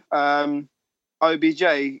know OBJ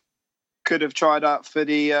could have tried out for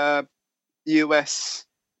the US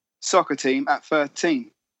soccer team at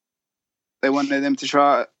 13? They wanted him to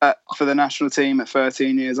try for the national team at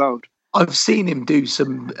 13 years old. I've seen him do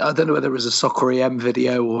some. I don't know whether it was a Soccer AM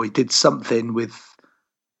video or he did something with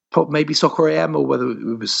maybe Soccer AM or whether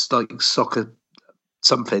it was like soccer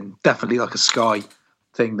something. Definitely like a Sky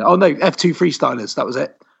thing. Oh no, F2 Freestylers. That was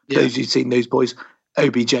it. Yeah. Those who've seen those boys.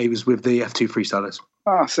 OBJ was with the F2 Freestylers.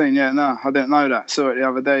 Oh, I've seen, yeah, no, I didn't know that. Saw it the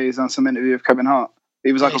other day. He's done some interview with Kevin Hart.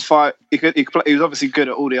 He was like a fight. He could play, he was obviously good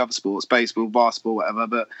at all the other sports, baseball, basketball, whatever,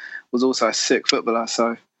 but was also a sick footballer.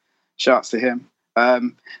 So, shouts to him.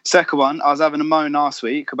 Second one, I was having a moan last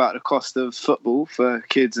week about the cost of football for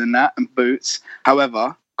kids and that and boots.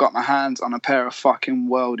 However, got my hands on a pair of fucking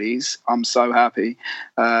worldies. I'm so happy.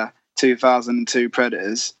 2002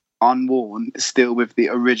 Predators, unworn, still with the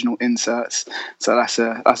original inserts. So that's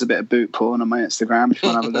a bit of boot porn on my Instagram if you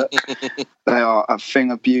want to have a look. They are a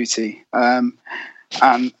thing of beauty. And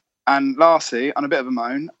lastly, on a bit of a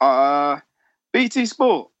moan, BT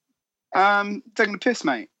Sport, taking the piss,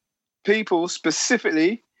 mate. People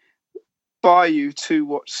specifically buy you to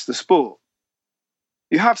watch the sport.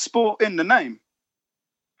 You have sport in the name.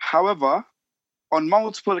 However, on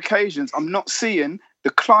multiple occasions, I'm not seeing the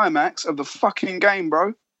climax of the fucking game,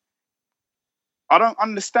 bro. I don't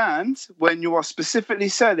understand when you are specifically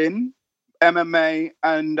selling MMA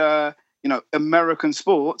and American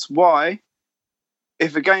sports, why,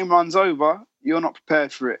 if a game runs over, you're not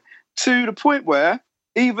prepared for it. To the point where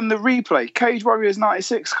even the replay, Cage Warriors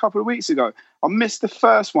 96 a couple of weeks ago, I missed the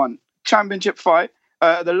first one, championship fight,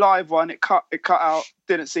 the live one, it cut out,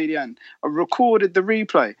 didn't see the end. I recorded the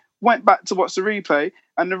replay, went back to watch the replay,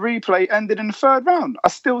 and the replay ended in the 3rd round. I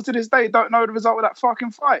still to this day don't know the result of that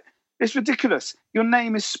fucking fight. It's ridiculous. Your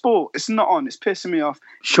name is sport. It's not on. It's pissing me off.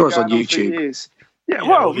 Sure, it's on Going YouTube. for years. Yeah, Yeah,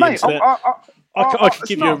 well, the mate, internet. I could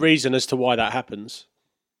give you a reason as to why that happens.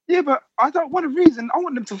 Yeah, but I don't want a reason. I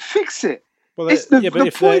want them to fix it. Well, It's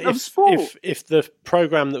the point of sport. If the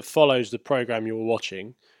program that follows the program you're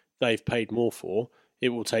watching, they've paid more for, it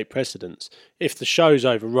will take precedence. If the show's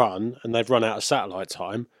overrun and they've run out of satellite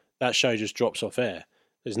time, that show just drops off air.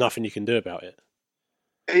 There's nothing you can do about it.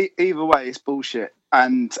 Either way, it's bullshit.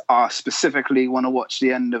 And I specifically want to watch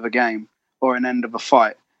the end of a game or an end of a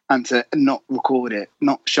fight, and to not record it,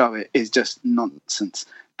 not show it, is just nonsense.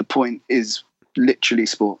 The point is literally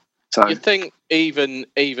sport. So You think even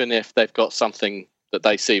if they've got something that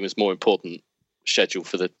they seem as more important scheduled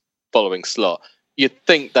for the following slot, you'd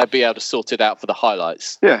think they'd be able to sort it out for the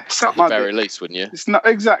highlights. yeah, it's At not the my very dick. least, wouldn't you? It's not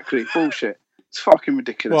exactly bullshit. It's fucking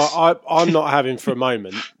ridiculous. Well, I'm not having for a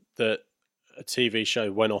moment that a TV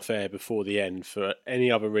show went off air before the end for any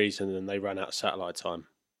other reason than they ran out of satellite time.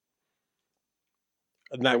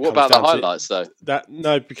 And that What comes about the down to- highlights, though?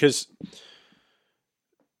 No, because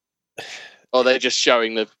Or they're just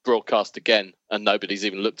showing the broadcast again and nobody's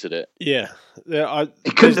even looked at it? it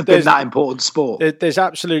It couldn't have been that important sport. There's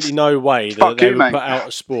absolutely no way that Fuck they you, would mate. put out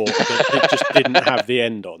a sport that just didn't have the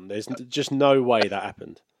end on. There's just no way that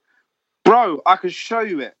happened. Bro, I could show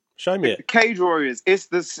you it. Show me it. Cage Warriors. It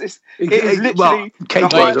is Well, literally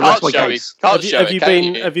Cage No, Warriors, you the rest can't of my show it. case. Can't Have show you it, can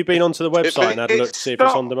you? have you been onto the website and had a look to see if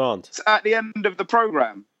it's on demand? It's at the end of the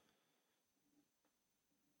program.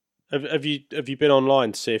 Have you been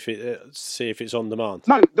online to see if it's on demand?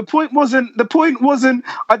 No, the point wasn't.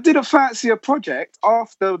 I didn't fancy a project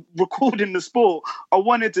after recording the sport. I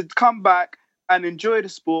wanted to come back and enjoy the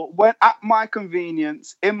sport when at my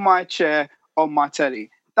convenience, in my chair, on my telly.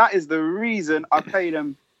 That is the reason I pay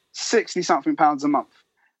them £60-something a month.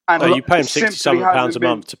 And you pay them simply £60-something hasn't a been-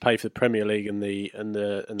 month to pay for the Premier League and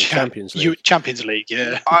the Champions League. Champions League,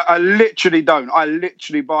 yeah. I literally don't. I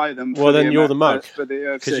literally buy them. Well, then you're the mug. for the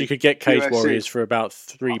UFC. Because you could get Cage UFC. Warriors for about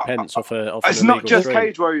 3 pence off an It's illegal not just stream.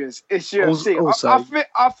 Cage Warriors. It's UFC. Also-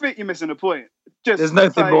 I think you're missing the point. Just There's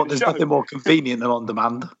nothing say more. the There's show. nothing more convenient than on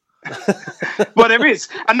demand. Well, there is,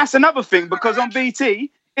 and that's another thing because on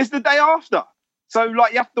BT it's the day after. So,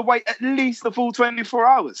 like, you have to wait at least the full 24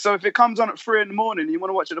 hours. So, if it comes on at 3 a.m. and you want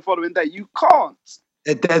to watch it the following day, you can't.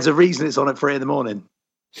 There's a reason it's on at 3 a.m.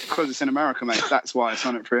 Because it's in America, mate. That's why it's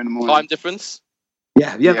on at 3 a.m. Time difference.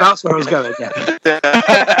 Yeah, that's where I was going. Yeah.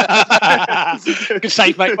 Good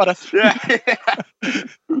save, mate, brother. Yeah.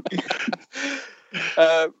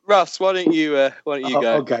 Russ, why don't you go?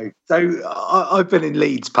 I'll go. So I've been in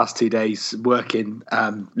Leeds past 2 days working.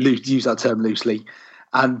 Use that term loosely,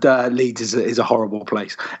 and Leeds is a horrible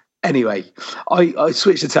place. Anyway, I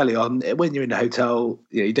switched the telly on. When you're in a hotel,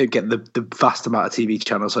 you don't get the vast amount of TV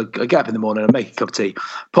channels. So I get up in the morning and make a cup of tea,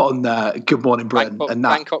 put on Good Morning Britain, and that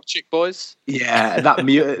Bangkok Chick Boys. Yeah,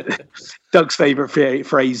 that Doug's favourite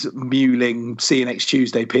phrase, mewling, see you next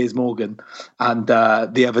Tuesday, Piers Morgan, and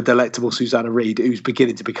the ever delectable Susanna Reid, who's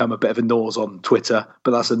beginning to become a bit of a nose on Twitter,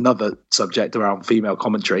 but that's another subject around female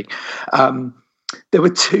commentary. There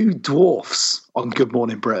were 2 dwarfs on Good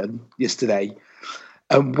Morning Britain yesterday,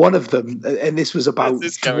 and one of them, and this was about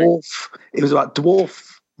dwarf. It was about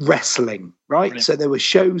dwarf wrestling, right? Brilliant. So there were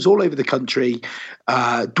shows all over the country,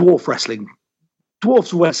 dwarf wrestling,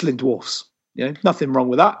 dwarfs wrestling dwarfs. Nothing wrong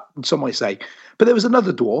with that, some might say. But there was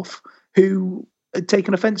another dwarf who had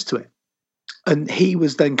taken offence to it, and he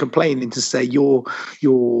was then complaining to say, "You're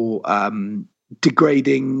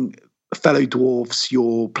degrading fellow dwarfs.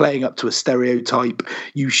 You're playing up to a stereotype.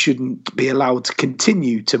 You shouldn't be allowed to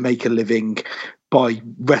continue to make a living by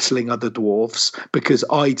wrestling other dwarfs because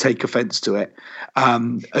I take offence to it,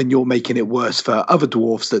 and you're making it worse for other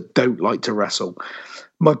dwarfs that don't like to wrestle."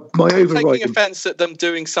 My overriding taking offence at them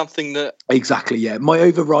doing something that exactly, yeah. My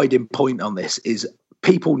overriding point on this is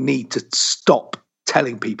people need to stop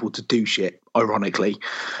telling people to do shit. Ironically,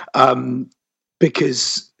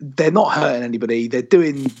 because they're not hurting anybody. They're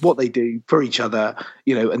doing what they do for each other,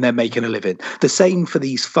 and they're making a living. The same for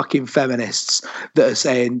these fucking feminists that are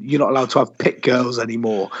saying you're not allowed to have pit girls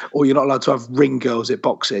anymore, or you're not allowed to have ring girls at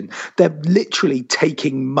boxing. They're literally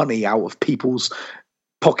taking money out of people's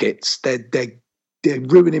pockets. They're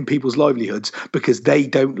ruining people's livelihoods because they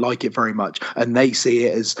don't like it very much, and they see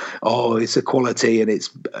it as it's equality and it's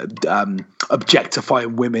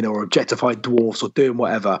objectifying women or objectifying dwarfs or doing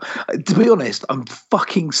whatever. To be honest, I'm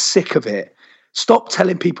fucking sick of it. Stop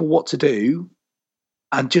telling people what to do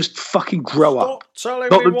and just fucking grow up. Stop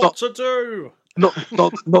telling me what to do. Not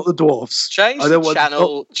the dwarfs. Change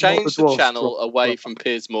the channel away from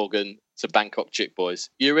Piers Morgan to Bangkok Chick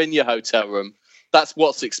Boys. You're in your hotel room. That's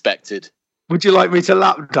what's expected. Would you like me to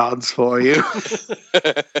lap dance for you?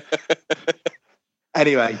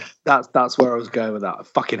 Anyway, that's where I was going with that. I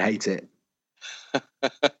fucking hate it.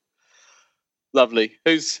 Lovely.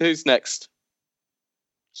 Who's next?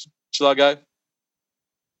 Shall I go?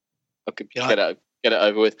 I could get it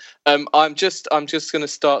over with. I'm just going to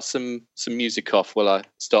start some music off while I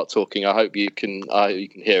start talking. I hope you can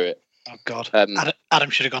hear it. Oh God, Adam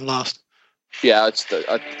should have gone last. Yeah,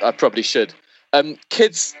 I probably should.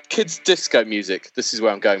 Kids disco music. This is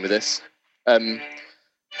where I'm going with this. You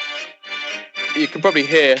can probably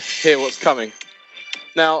hear what's coming.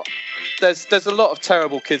 Now, there's a lot of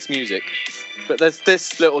terrible kids music, but there's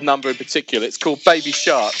this little number in particular. It's called Baby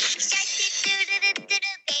Shark.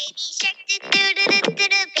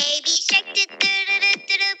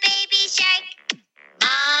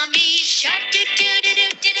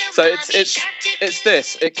 So it's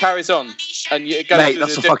this. It carries on, and it goes. Mate,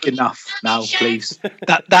 that's fucking enough now, please.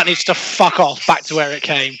 That needs to fuck off back to where it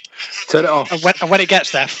came. Turn it off. And when it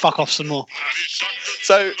gets there, fuck off some more.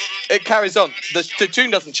 So it carries on. The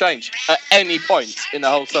tune doesn't change at any point in the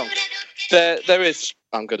whole song. There is.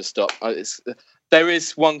 I'm going to stop. There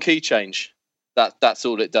is one key change. That's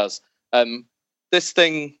all it does. This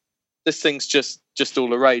thing's just all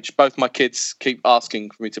the rage. Both my kids keep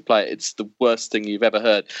asking for me to play it. It's the worst thing you've ever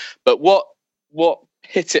heard. But what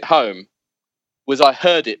hit it home was I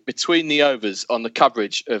heard it between the overs on the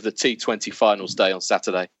coverage of the T20 finals day on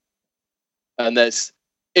Saturday. And there's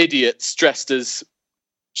idiots dressed as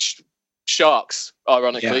sharks,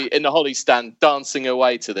 ironically, in the Holly stand dancing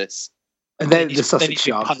away to this. And then the Sussex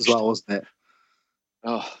Sharks as well, wasn't it?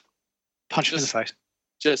 Oh, punch him in the face.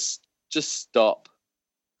 Just stop.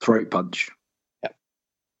 Throat punch. Yep.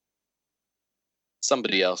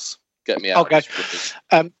 Somebody else get me out. Okay.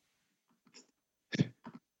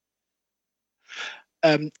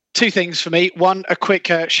 Two things for me. One, a quick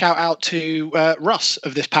shout out to Russ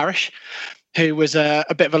of this parish, who was a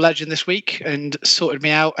bit of a legend this week and sorted me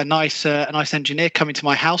out a nice engineer coming to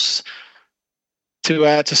my house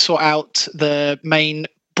to sort out the main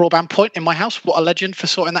broadband point in my house. What a legend for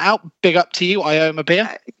sorting that out. Big up to you. I owe him a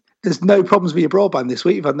beer. There's no problems with your broadband this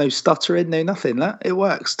week. You've had no stuttering, no nothing. It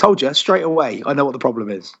works. Told you straight away. I know what the problem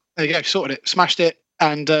is. There you go. Sorted it. Smashed it.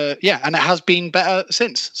 And and it has been better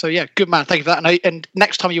since. So yeah, good man. Thank you for that. And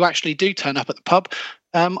next time you actually do turn up at the pub,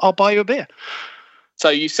 I'll buy you a beer. So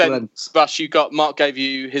you sent Russ. Mark gave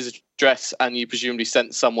you his address, and you presumably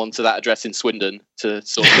sent someone to that address in Swindon to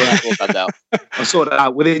sort that out. I sorted it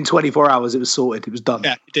out within 24 hours. It was sorted. It was done.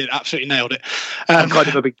 Yeah, you did. Absolutely nailed it. Kind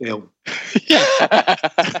of a big deal. Yeah,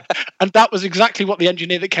 and that was exactly what the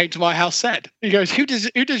engineer that came to my house said. He goes, "Who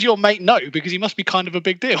does your mate know? Because he must be kind of a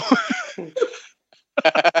big deal."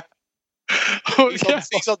 He's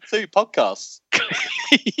on 2 podcasts.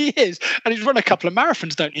 He is, and he's run a couple of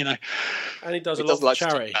marathons, don't you know? And he does a lot for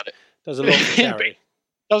charity. Does a lot for charity.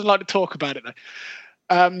 Doesn't like to talk about it though.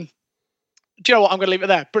 Do you know what? I'm going to leave it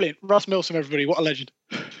there. Brilliant, Russ Milsom, everybody. What a legend!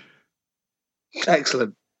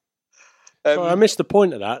 Excellent. Sorry, I missed the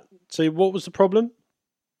point of that. So, what was the problem?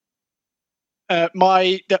 The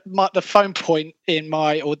phone point the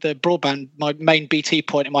broadband, my main BT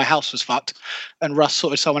point in my house was fucked, and Russ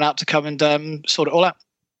sorted someone out to come and sort it all out.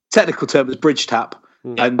 Technical term was bridge tap,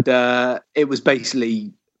 and it was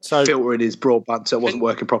basically filtering his broadband, so it wasn't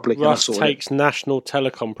working properly. Russ takes national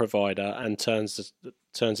telecom provider and turns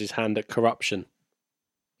his hand at corruption.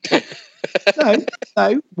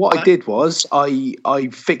 No. What I did was I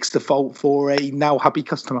fixed the fault for a now happy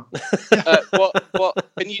customer. What?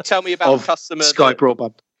 Can you tell me about the customer? Sky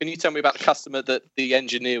Broadband. Can you tell me about the customer that the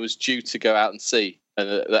engineer was due to go out and see and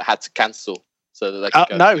that had to cancel so that they could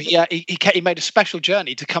go? No, he made a special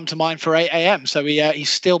journey to come to mine for 8 a.m. So he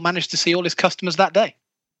still managed to see all his customers that day.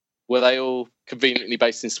 Were they all conveniently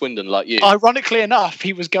based in Swindon like you? Ironically enough,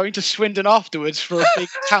 he was going to Swindon afterwards for a big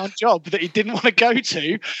town job that he didn't want to go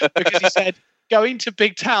to because he said going to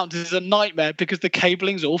big towns is a nightmare because the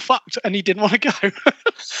cabling's all fucked and he didn't want to go.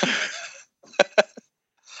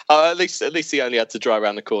 At least he only had to drive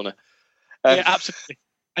around the corner. Yeah, absolutely.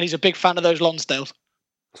 And he's a big fan of those Lonsdales.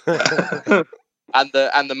 and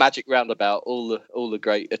the Magic Roundabout, all the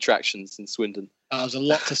great attractions in Swindon. There's a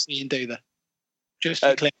lot to see and do there. Just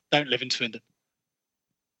to be clear, don't live in Swindon.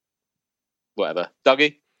 Whatever.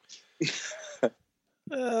 Dougie?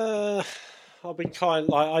 I've been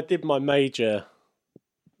I did my major,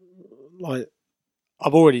 I've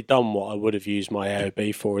already done what I would have used my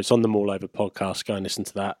AOB for. It's on the All Over podcast. Go and listen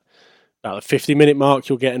to that. About the 50-minute mark,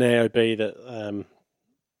 you'll get an AOB that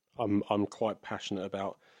I'm quite passionate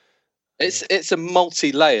about. It's a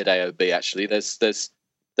multi-layered AOB actually. There's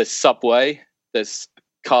subway, there's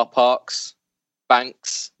car parks,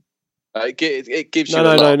 banks. It gives you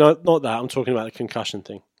no, not that. I'm talking about the concussion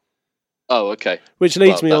thing. Oh, okay. Which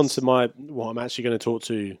leads me on to what I'm actually going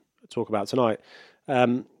to talk about tonight. I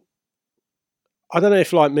don't know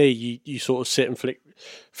if, like me, you sort of sit and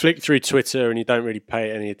flick through Twitter and you don't really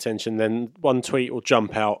pay any attention. Then one tweet will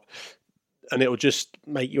jump out and it will just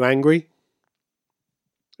make you angry.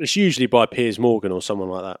 It's usually by Piers Morgan or someone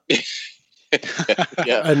like that.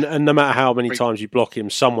 Yeah. And no matter how many times you block him,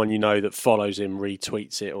 someone you know that follows him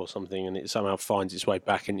retweets it or something, and it somehow finds its way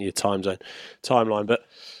back into your timeline. But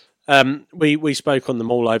we spoke on the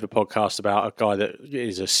All Over podcast about a guy that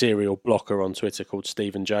is a serial blocker on Twitter called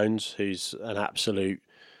Stephen Jones, who's an absolute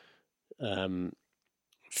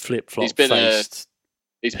flip-flop faced.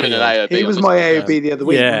 He's been an AOB. He was my AOB the other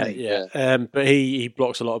week, wasn't he? Yeah. But he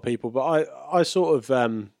blocks a lot of people. But I sort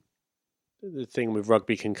of the thing with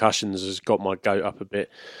rugby concussions has got my goat up a bit,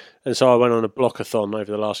 and so I went on a blockathon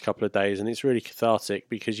over the last couple of days, and it's really cathartic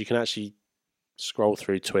because you can actually scroll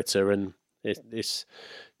through Twitter and it's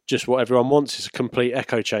just what everyone wants. It's a complete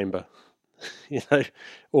echo chamber. You know,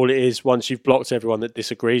 all it is, once you've blocked everyone that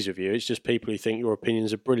disagrees with you, it's just people who think your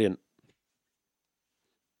opinions are brilliant.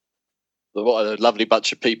 What a lovely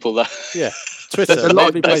bunch of people there. Yeah, Twitter. There's a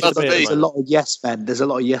lovely place to be. There's a lot of yes men. There's a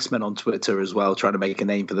lot of yes men on Twitter as well, trying to make a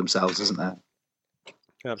name for themselves, isn't there?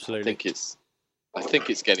 Absolutely. I think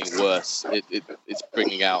it's getting worse. It's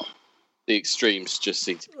bringing out the extremes. Just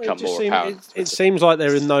seem to become more apparent. It seems like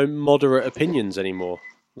there are no moderate opinions anymore.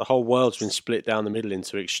 The whole world's been split down the middle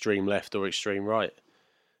into extreme left or extreme right,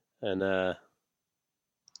 and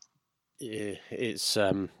it's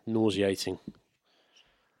nauseating.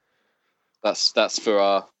 That's for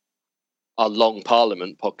our long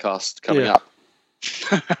Parliament podcast coming up.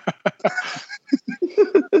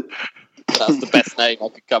 That's the best name I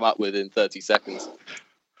could come up with in 30 seconds.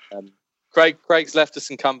 Craig's left us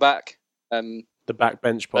and come back. The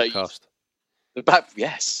Backbench podcast. The back,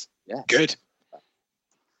 yes. Good.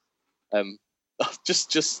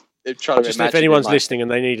 Just trying to imagine. If anyone's listening and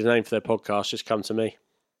they need a name for their podcast, just come to me.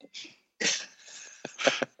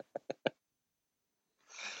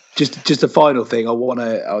 Just a final thing.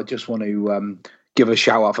 I just want to give a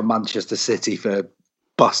shout out for Manchester City for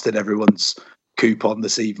busting everyone's coupon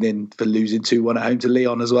this evening for losing 2-1 at home to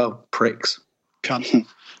Lyon as well. Pricks. Cunt.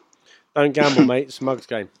 Don't gamble, mate. It's a mugs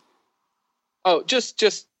game. Oh, just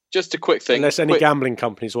a quick thing. Unless any gambling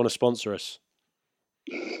companies want to sponsor us,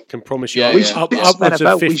 can promise you Yeah, upwards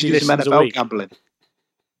of 50 listens a week. Gambling.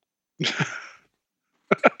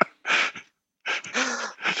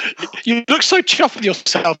 You look so chuffed with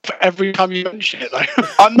yourself every time you mention it, though.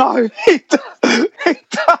 I know.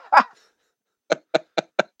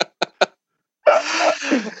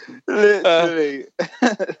 Literally.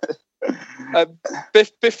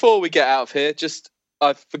 Before we get out of here,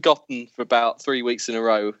 I've forgotten for about 3 weeks in a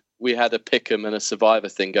row we had a Pick'em and a Survivor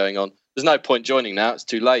thing going on. There's no point joining now; it's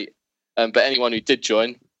too late. But anyone who did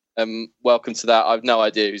join, welcome to that. I've no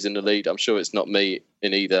idea who's in the lead. I'm sure it's not me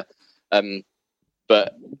in either.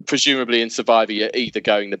 But presumably in Survivor, you're either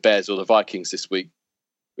going the Bears or the Vikings this week.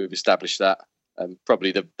 We've established that.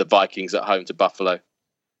 Probably the Vikings at home to Buffalo.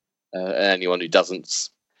 And anyone who doesn't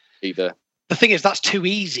either. The thing is, that's too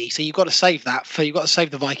easy. So you've got to save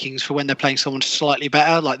the Vikings for when they're playing someone slightly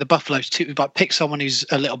better, like the Buffaloes too. But pick someone who's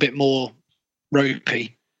a little bit more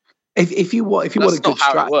ropey. If you want a good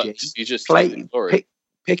strategy, you just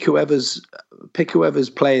pick whoever's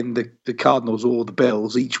playing the Cardinals or the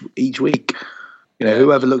Bills each week. You know,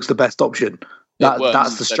 whoever looks the best option.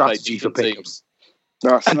 That's the strategy for Pick'ems.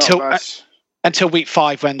 Until week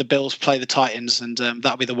 5 when the Bills play the Titans, and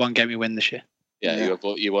that'll be the one game we win this year. Yeah.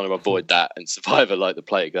 You want to avoid that and Survivor like the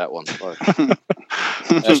plague, that one.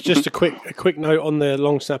 Just a quick note on the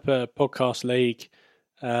Long Snapper Podcast League.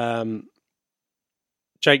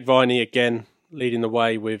 Jake Viney again leading the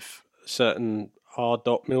way with certain R.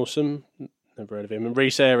 Milsom. Never heard of him. And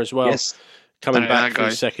Reese Eyre as well. Yes. Coming back for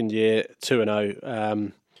his second year,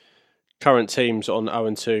 2-0. Current teams on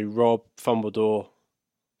 0-2. Rob, Fumbledore,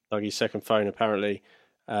 Dougie's second phone apparently.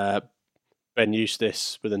 Ben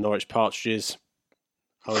Eustace with the Norwich Partridges.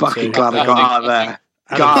 Fucking glad I got out of there.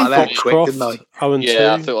 Got out of there quick, didn't I? 0-2.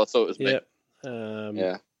 Yeah, I thought it was me.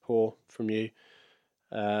 Poor from you.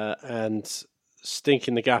 And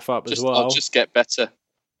stinking the gaff up as well. I'll just get better.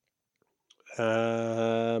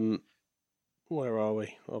 Where are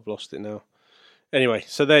we? I've lost it now. Anyway,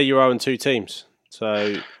 so there you are in 2 teams.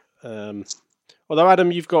 So, although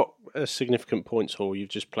Adam, you've got a significant points haul. You've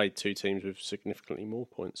just played 2 teams with significantly more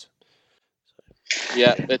points.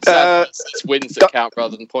 Yeah, it's wins that count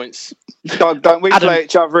rather than points. Don't we play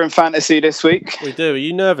each other in fantasy this week? We do. Are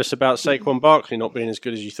you nervous about Saquon Barkley not being as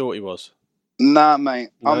good as you thought he was? Nah, mate.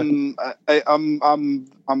 No? I'm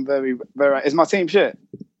very, very. Is my team shit?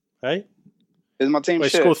 Hey, is my team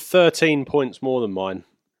shit? He scored 13 points more than mine.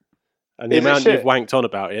 And the amount you've wanked on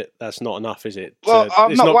about it, that's not enough, is it? Well,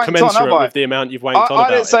 it's not commensurate with the amount you've wanked on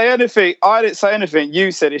about it. I didn't say anything. I didn't say anything.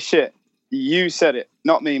 You said it's shit. You said it,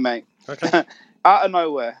 not me, mate. Okay. Out of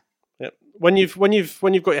nowhere. Yep. When you've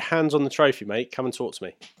got your hands on the trophy, mate, come and talk to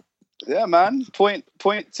me. Yeah, man. 2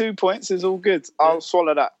 points is all good. I'll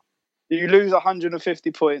swallow that. You lose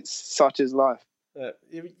 150 points, such is life.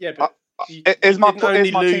 Yeah, but you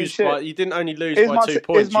didn't only lose by 2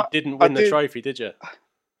 points. You didn't win the trophy, did you?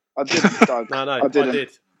 I didn't, Doug. No, I did.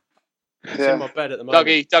 It's in my bed at the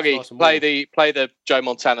moment. Dougie, play the Joe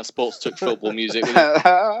Montana Sports Took football music.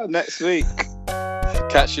 Next week.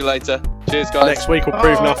 Catch you later. Cheers, guys. Next week will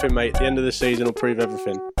prove nothing, mate. The end of the season will prove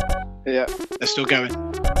everything. Yeah. They're still going.